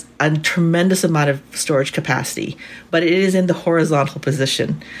 has a tremendous amount of storage capacity, but it is in the horizontal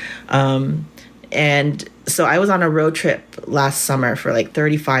position. And so I was on a road trip last summer for like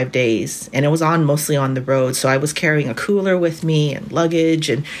 35 days, and it was mostly on the road. So I was carrying a cooler with me and luggage,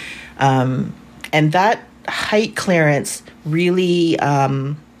 and that height clearance really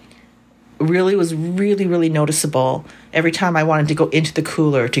was really noticeable. Every time I wanted to go into the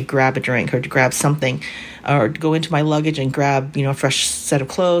cooler to grab a drink or to grab something, or to go into my luggage and grab, a fresh set of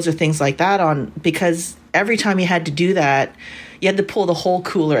clothes or things like that because every time you had to do that, you had to pull the whole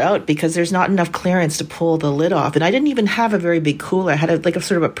cooler out because there's not enough clearance to pull the lid off. And I didn't even have a very big cooler. I had a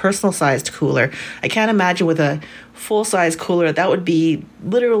sort of a personal sized cooler. I can't imagine with a full size cooler, that would be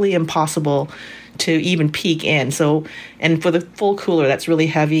literally impossible to even peek in. So, and for the full cooler, that's really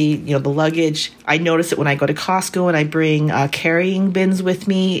heavy. The luggage, I notice it when I go to Costco and I bring carrying bins with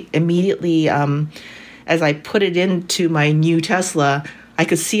me. Immediately, as I put it into my new Tesla, I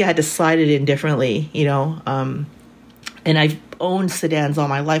could see I had to slide it in differently, and I've owned sedans all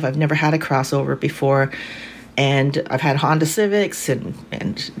my life. I've never had a crossover before. And I've had Honda Civics and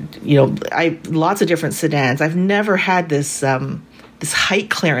lots of different sedans. I've never had this height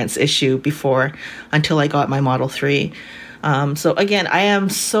clearance issue before until I got my Model 3. So again, I am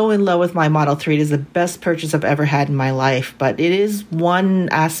so in love with my Model 3. It is the best purchase I've ever had in my life. But it is one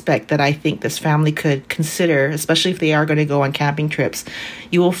aspect that I think this family could consider, especially if they are going to go on camping trips.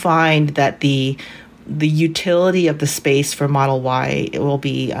 You will find that the utility of the space for Model Y, it will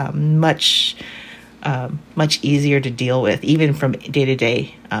be much easier to deal with, even from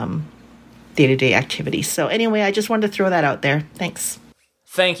day-to-day activities. So anyway, I just wanted to throw that out there. Thanks.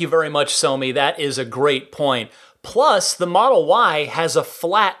 Thank you very much, Somi. That is a great point. Plus, the Model Y has a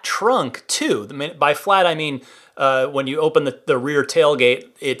flat trunk, too. By flat, I mean when you open the rear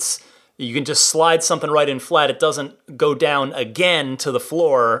tailgate, you can just slide something right in flat. It doesn't go down again to the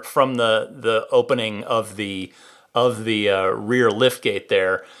floor from the opening of the rear liftgate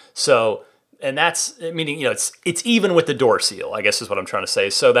there. So, and that's meaning it's even with the door seal, I guess is what I'm trying to say.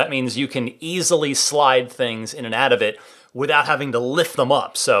 So that means you can easily slide things in and out of it without having to lift them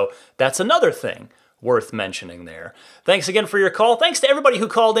up. So that's another thing worth mentioning there. Thanks again for your call. Thanks to everybody who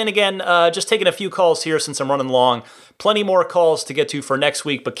called in again. Just taking a few calls here since I'm running long. Plenty more calls to get to for next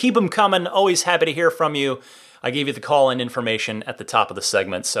week, but keep them coming. Always happy to hear from you. I gave you the call-in information at the top of the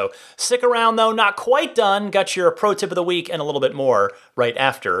segment. So stick around, though. Not quite done. Got your pro tip of the week and a little bit more right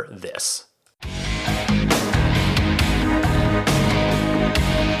after this.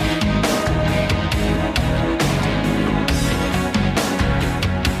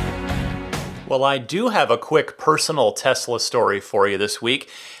 Well, I do have a quick personal Tesla story for you this week,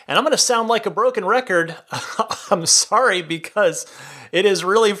 and I'm going to sound like a broken record. I'm sorry, because it is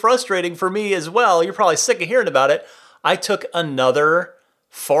really frustrating for me as well. You're probably sick of hearing about it. I took another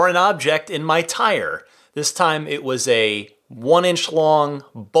foreign object in my tire. This time it was a 1-inch long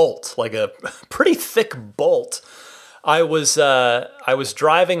bolt, like a pretty thick bolt. I was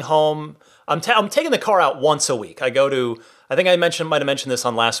driving home. I'm taking the car out once a week. I think I might have mentioned this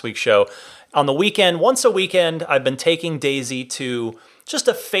on last week's show. On the weekend, once a weekend, I've been taking Daisy to just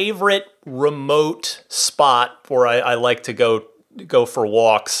a favorite remote spot where I like to go for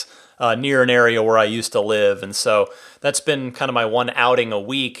walks near an area where I used to live. And so that's been kind of my one outing a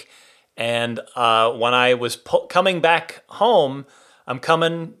week. And when I was coming back home, I'm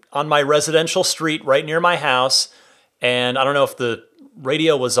coming on my residential street right near my house. And I don't know if the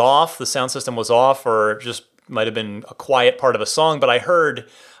radio was off, the sound system was off, or just might have been a quiet part of a song, but I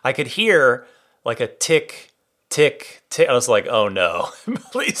could hear like a tick, tick, tick. I was like, oh no,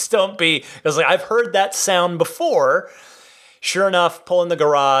 please don't be. I was like, I've heard that sound before. Sure enough, pull in the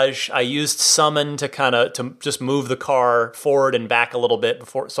garage. I used Summon to just move the car forward and back a little bit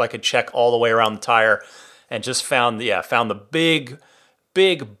so I could check all the way around the tire, and just found the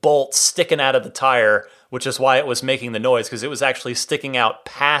big bolt sticking out of the tire, which is why it was making the noise, because it was actually sticking out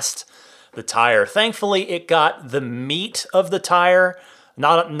past the tire. Thankfully, it got the meat of the tire,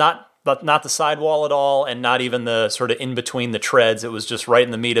 not the sidewall at all, and not even the sort of in between the treads. It was just right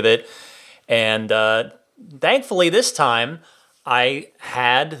in the meat of it. And thankfully, this time, I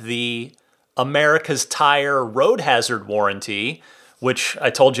had the America's Tire road hazard warranty, which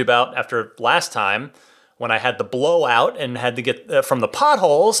I told you about after last time, when I had the blowout and had to get from the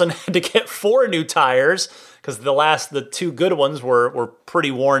potholes and had to get 4 new tires, because the 2 good ones were pretty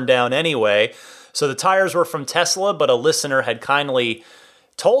worn down anyway. So the tires were from Tesla, but a listener had kindly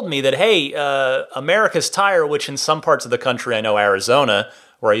told me that, hey, America's Tire, which in some parts of the country, I know Arizona,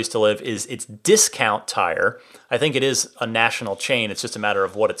 where I used to live, it's Discount Tire. I think it is a national chain. It's just a matter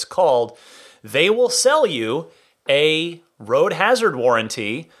of what it's called. They will sell you a road hazard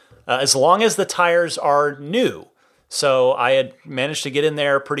warranty as long as the tires are new. So I had managed to get in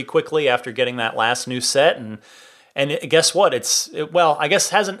there pretty quickly after getting that last new set, and guess what? I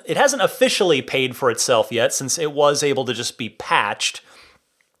guess it hasn't officially paid for itself yet, since it was able to just be patched.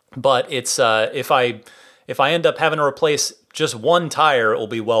 But it's if I end up having to replace just one tire, it will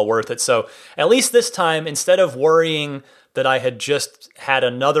be well worth it. So at least this time, instead of worrying that I had just had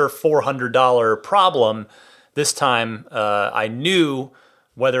another $400 problem, this time I knew,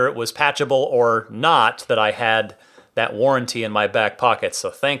 whether it was patchable or not, that I had that warranty in my back pocket. So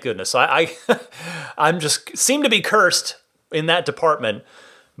thank goodness. I'm just seem to be cursed in that department.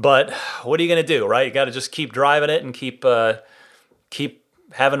 But what are you going to do, right? You got to just keep driving it and keep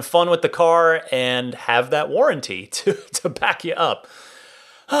having fun with the car and have that warranty to back you up.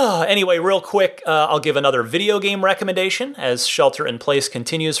 Anyway, real quick, I'll give another video game recommendation as shelter in place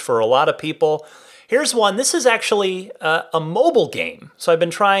continues for a lot of people. Here's one. This is actually a mobile game. So I've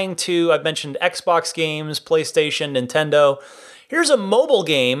mentioned Xbox games, PlayStation, Nintendo. Here's a mobile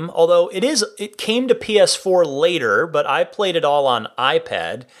game, although it came to PS4 later, but I played it all on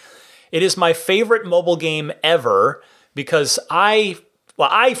iPad. It is my favorite mobile game ever because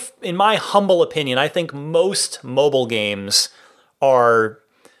in my humble opinion, I think most mobile games are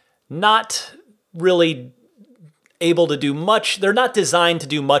not really able to do much. They're not designed to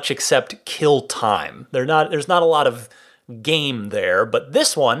do much except kill time. There's not a lot of game there, but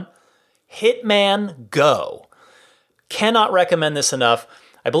this one, Hitman Go. Cannot recommend this enough.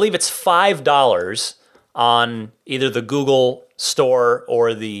 I believe it's $5 on either the Google Store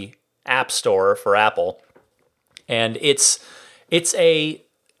or the App Store for Apple. And it's a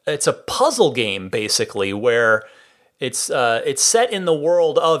puzzle game basically where it's set in the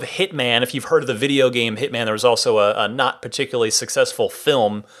world of Hitman. If you've heard of the video game Hitman, there was also a not particularly successful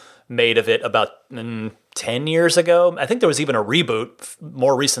film made of it about 10 years ago. I think there was even a reboot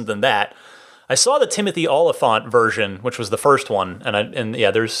more recent than that. I saw the Timothy Olyphant version, which was the first one, I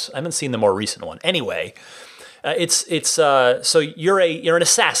haven't seen the more recent one. Anyway, so you're an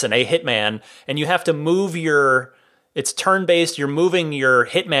assassin, a hitman, and you have to it's turn-based. You're moving your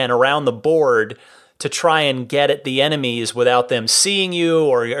hitman around the board to try and get at the enemies without them seeing you,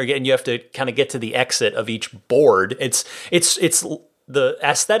 or again, you have to kind of get to the exit of each board. It's the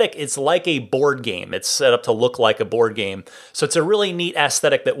aesthetic. It's like a board game. It's set up to look like a board game. So it's a really neat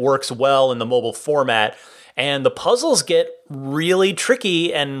aesthetic that works well in the mobile format. And the puzzles get really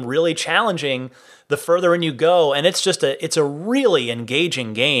tricky and really challenging the further in you go. And it's a really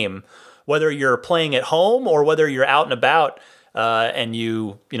engaging game, whether you're playing at home or whether you're out and about. and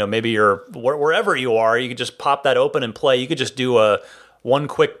maybe you're wherever you are, you could just pop that open and play. You could just do one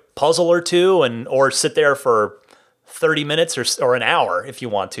quick puzzle or two, or sit there for 30 minutes or an hour if you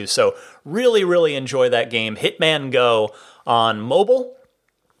want to. So really, really enjoy that game. Hitman Go on mobile,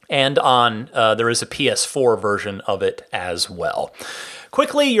 and there is a PS4 version of it as well.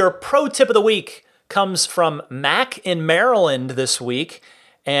 Quickly, your pro tip of the week comes from Mac in Maryland this week,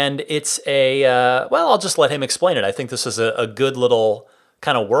 and it's I'll just let him explain it. I think this is a good little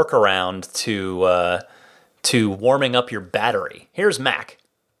kind of workaround to warming up your battery. Here's Mac.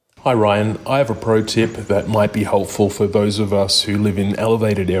 Hi Ryan, I have a pro tip that might be helpful for those of us who live in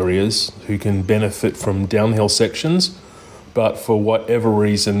elevated areas who can benefit from downhill sections, but for whatever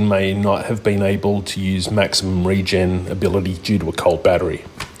reason may not have been able to use maximum regen ability due to a cold battery.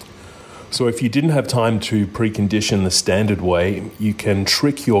 So if you didn't have time to precondition the standard way, you can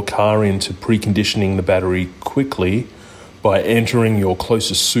trick your car into preconditioning the battery quickly by entering your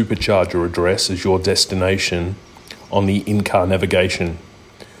closest supercharger address as your destination on the in-car navigation.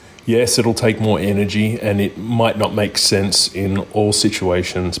 Yes, it'll take more energy and it might not make sense in all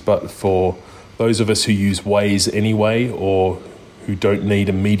situations, but for those of us who use Waze anyway or who don't need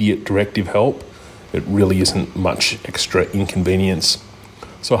immediate directive help, it really isn't much extra inconvenience.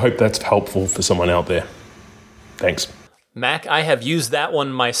 So I hope that's helpful for someone out there. Thanks. Mac, I have used that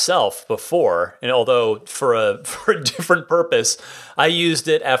one myself before, and although for a different purpose. I used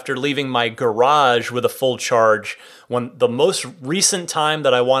it after leaving my garage with a full charge when the most recent time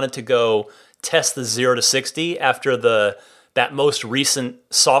that I wanted to go test the 0 to 60 after that most recent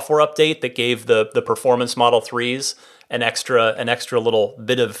software update that gave the Performance Model 3s an extra little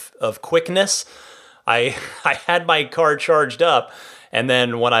bit of quickness. I had my car charged up, and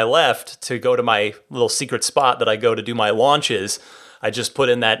then when I left to go to my little secret spot that I go to do my launches, I just put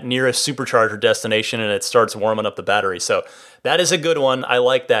in that nearest supercharger destination and it starts warming up the battery. So that is a good one. I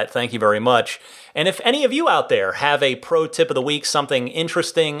like that. Thank you very much. And if any of you out there have a pro tip of the week, something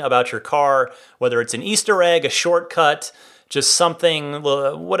interesting about your car, whether it's an Easter egg, a shortcut, just something,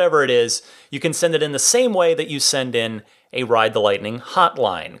 whatever it is, you can send it in the same way that you send in a Ride the Lightning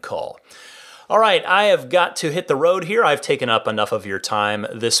hotline call. All right, I have got to hit the road here. I've taken up enough of your time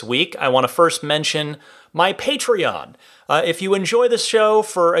this week. I want to first mention my Patreon. If you enjoy this show,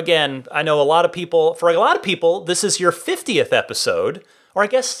 I know a lot of people, this is your 50th episode, or I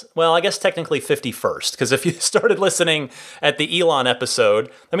guess technically 51st, because if you started listening at the Elon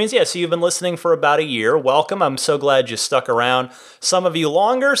episode, that means, so you've been listening for about a year. Welcome. I'm so glad you stuck around. Some of you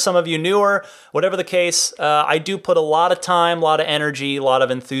longer, some of you newer, whatever the case. I do put a lot of time, a lot of energy, a lot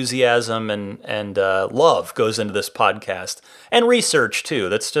of enthusiasm and love goes into this podcast, and research too.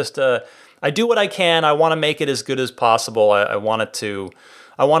 That's just, I do what I can. I want to make it as good as possible. I want to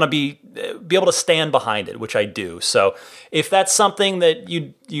be able to stand behind it, which I do. So if that's something that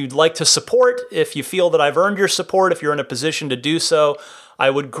you'd like to support, if you feel that I've earned your support, if you're in a position to do so,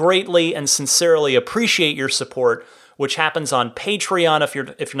 I would greatly and sincerely appreciate your support, which happens on Patreon. If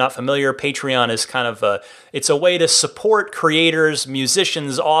you're not familiar, Patreon is kind of it's a way to support creators,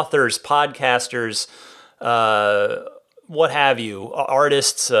 musicians, authors, podcasters, what have you,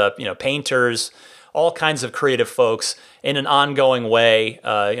 artists, painters, all kinds of creative folks in an ongoing way,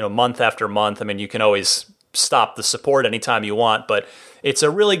 month after month. I mean, you can always stop the support anytime you want, but it's a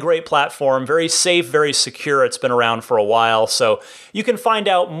really great platform, very safe, very secure. It's been around for a while. So you can find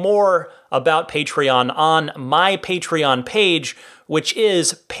out more about Patreon on my Patreon page, which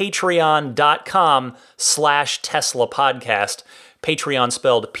is patreon.com/Tesla podcast. Patreon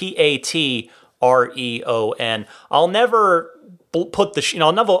spelled Patreon. I'll never put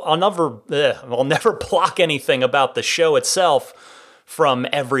I'll never block anything about the show itself from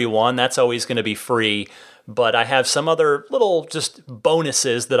everyone. That's always going to be free. But I have some other little just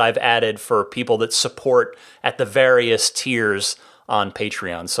bonuses that I've added for people that support at the various tiers on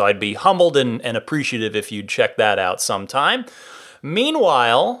Patreon. So I'd be humbled and appreciative if you'd check that out sometime.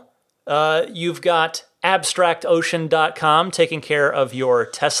 Meanwhile, you've got AbstractOcean.com taking care of your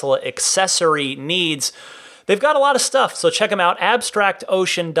Tesla accessory needs. They've got a lot of stuff, so check them out,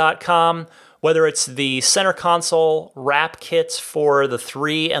 AbstractOcean.com, whether it's the center console wrap kits for the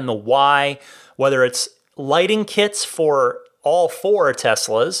 3 and the Y, whether it's lighting kits for all 4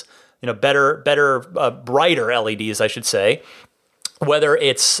 Teslas, brighter LEDs, I should say, whether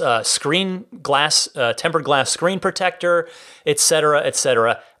it's tempered glass screen protector, etc.,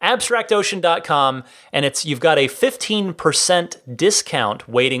 etc. AbstractOcean.com, and you've got a 15% discount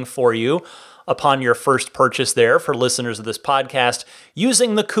waiting for you upon your first purchase there for listeners of this podcast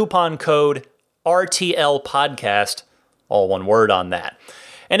using the coupon code RTL Podcast, all one word on that.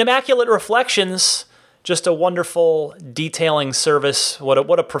 And Immaculate Reflections, just a wonderful detailing service. What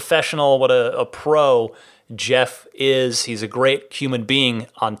a professional, what a pro Jeff is. He's a great human being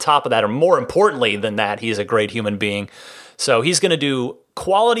on top of that, or more importantly than that, he's a great human being. So he's going to do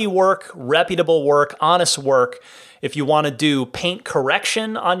quality work, reputable work, honest work. If you want to do paint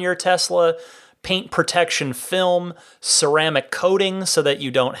correction on your Tesla, paint protection film, ceramic coating so that you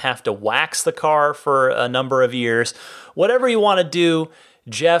don't have to wax the car for a number of years, whatever you want to do,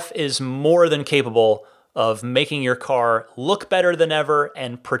 Jeff is more than capable of making your car look better than ever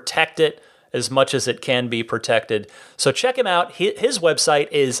and protect it as much as it can be protected. So check him out. His website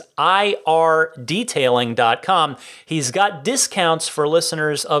is irdetailing.com. He's got discounts for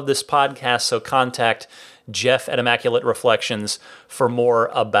listeners of this podcast, so contact Jeff at Immaculate Reflections for more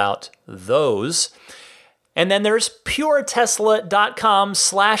about those. And then there's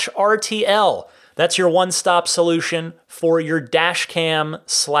puretesla.com/RTL. That's your one-stop solution for your dash cam /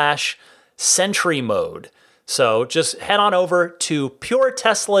 Sentry mode. So just head on over to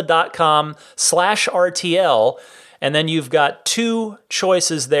puretesla.com/RTL, and then you've got two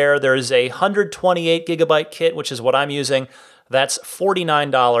choices there. There's a 128 gigabyte kit, which is what I'm using. That's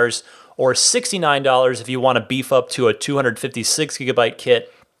 $49, or $69 if you want to beef up to a 256 gigabyte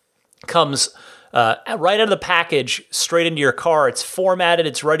kit. Comes right out of the package, straight into your car. It's formatted,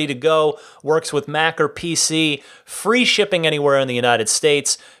 it's ready to go, works with Mac or PC, free shipping anywhere in the United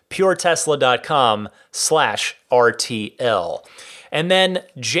States, puretesla.com/RTL. And then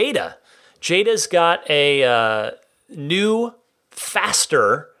Jada. Jada's got a new,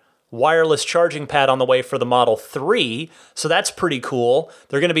 faster wireless charging pad on the way for the Model 3, so that's pretty cool.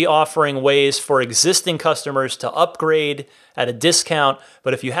 They're going to be offering ways for existing customers to upgrade at a discount,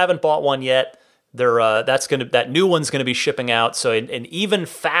 but if you haven't bought one yet, that new one's going to be shipping out, so an even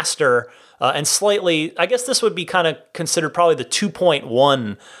faster and slightly, I guess this would be kind of considered probably the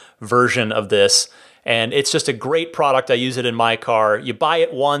 2.1 version of this, and it's just a great product. I use it in my car. You buy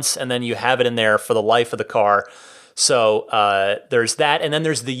it once, and then you have it in there for the life of the car. So there's that, and then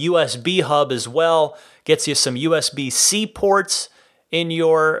there's the USB hub as well. Gets you some USB-C ports in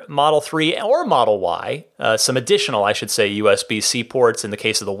your Model 3 or Model Y, some additional, I should say, USB-C ports in the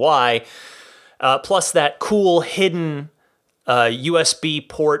case of the Y, plus that cool hidden USB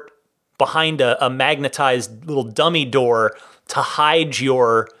port behind a magnetized little dummy door to hide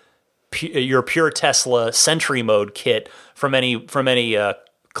your Pure Tesla Sentry Mode kit from any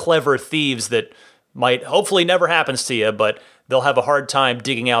clever thieves that might hopefully never happens to you, but they'll have a hard time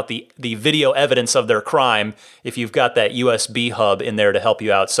digging out the video evidence of their crime if you've got that USB hub in there to help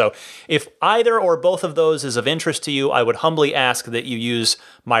you out. So if either or both of those is of interest to you, I would humbly ask that you use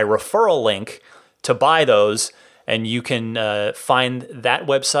my referral link to buy those, and you can find that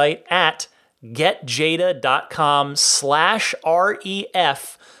website at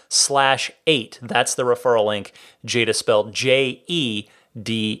getjada.com/REF/8. That's the referral link. Jada spelled JEDA.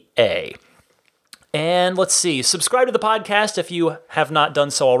 And let's see, subscribe to the podcast if you have not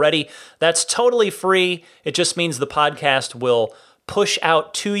done so already. That's totally free. It just means the podcast will push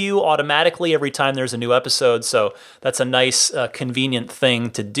out to you automatically every time there's a new episode. So that's a nice, convenient thing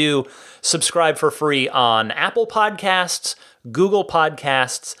to do. Subscribe for free on Apple Podcasts, Google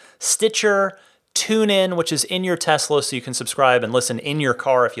Podcasts, Stitcher, TuneIn, which is in your Tesla, so you can subscribe and listen in your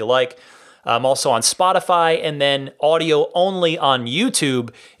car if you like. Also on Spotify, and then audio only on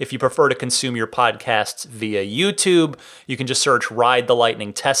YouTube. If you prefer to consume your podcasts via YouTube, you can just search Ride the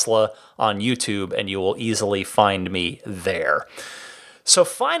Lightning Tesla on YouTube, and you will easily find me there. So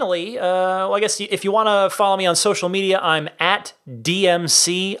finally, I guess if you want to follow me on social media, I'm at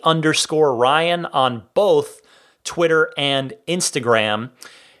DMC_Ryan on both Twitter and Instagram.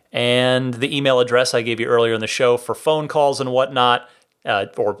 And the email address I gave you earlier in the show for phone calls and whatnot,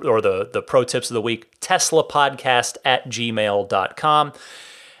 or the pro tips of the week, teslapodcast@gmail.com.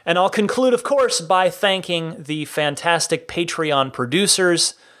 And I'll conclude, of course, by thanking the fantastic Patreon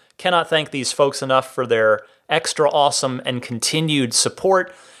producers. Cannot thank these folks enough for their extra awesome and continued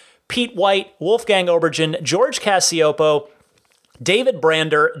support. Pete White, Wolfgang Obergen, George Cassiopo, David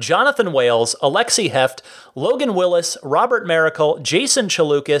Brander, Jonathan Wales, Alexi Heft, Logan Willis, Robert Miracle, Jason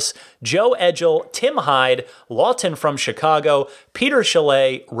Chalukas, Joe Edgel, Tim Hyde, Lawton from Chicago, Peter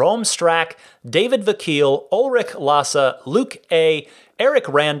Chalet, Rome Strack, David Vakil, Ulrich Lassa, Luke A., Eric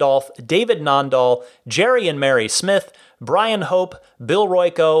Randolph, David Nondahl, Jerry and Mary Smith, Brian Hope, Bill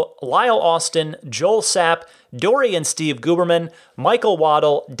Royko, Lyle Austin, Joel Sapp, Dory and Steve Guberman, Michael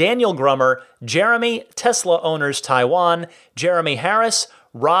Waddle, Daniel Grummer, Jeremy, Tesla Owners Taiwan, Jeremy Harris,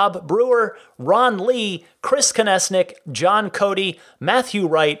 Rob Brewer, Ron Lee, Chris Konesnik, John Cody, Matthew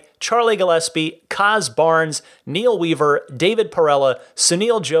Wright, Charlie Gillespie, Kaz Barnes, Neil Weaver, David Perella,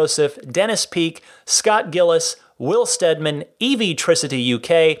 Sunil Joseph, Dennis Peak, Scott Gillis, Will Stedman, Evie Tricity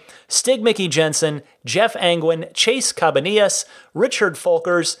UK, Stig Mickey Jensen, Jeff Angwin, Chase Cabanillas, Richard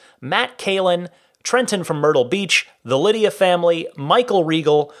Folkers, Matt Kalin, Trenton from Myrtle Beach, the Lydia family, Michael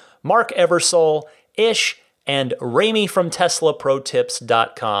Regal, Mark Eversole, Ish, and Ramy from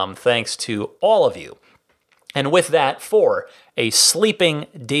TeslaProTips.com. Thanks to all of you. And with that, for a sleeping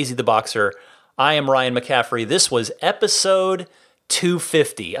Daisy the Boxer, I am Ryan McCaffrey. This was episode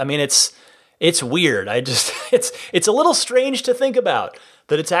 250. I mean, it's weird. It's a little strange to think about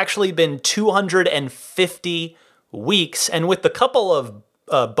that it's actually been 250 weeks. And with the couple of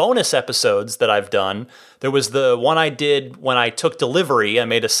bonus episodes that I've done, there was the one I did when I took delivery. I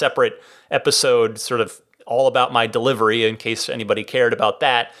made a separate episode sort of all about my delivery in case anybody cared about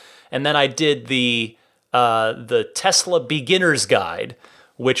that. And then I did the Tesla Beginner's Guide,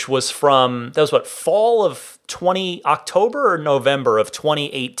 which was from, that was fall of October or November of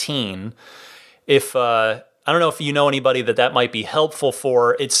 2018. If I don't know if you know anybody that might be helpful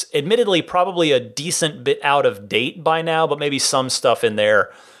for. It's admittedly probably a decent bit out of date by now, but maybe some stuff in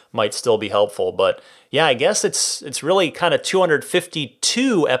there might still be helpful. But yeah, I guess it's really kind of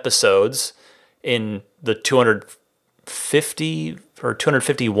 252 episodes in the 250 or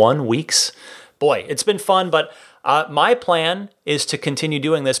 251 weeks. Boy, it's been fun, but my plan is to continue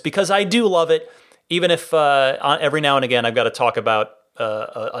doing this because I do love it, even if every now and again I've got to talk about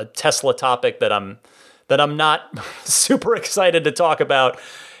a Tesla topic that I'm not super excited to talk about.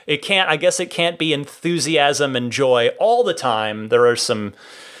 I guess it can't be enthusiasm and joy all the time. There are some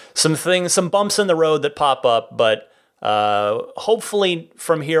things, some bumps in the road that pop up, but hopefully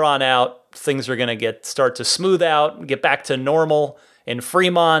from here on out, things are going to start to smooth out, get back to normal in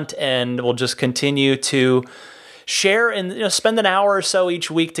Fremont, and we'll just continue to share and spend an hour or so each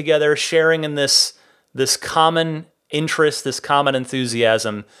week together, sharing in this common interest, this common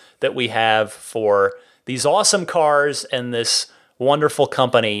enthusiasm that we have for these awesome cars and this wonderful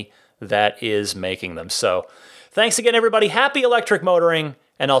company that is making them. So thanks again, everybody. Happy electric motoring,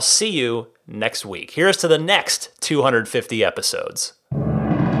 and I'll see you next week. Here's to the next 250 episodes.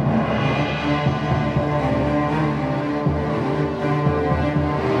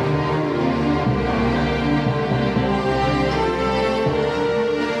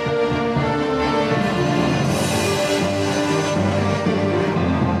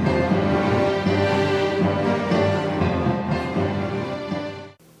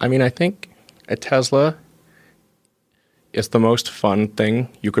 I mean, I think a Tesla is the most fun thing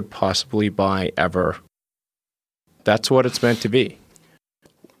you could possibly buy ever. That's what it's meant to be.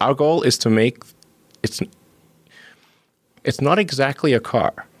 Our goal is to make it's not exactly a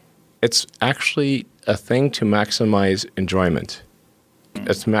car. It's actually a thing to maximize enjoyment.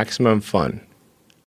 It's maximum fun.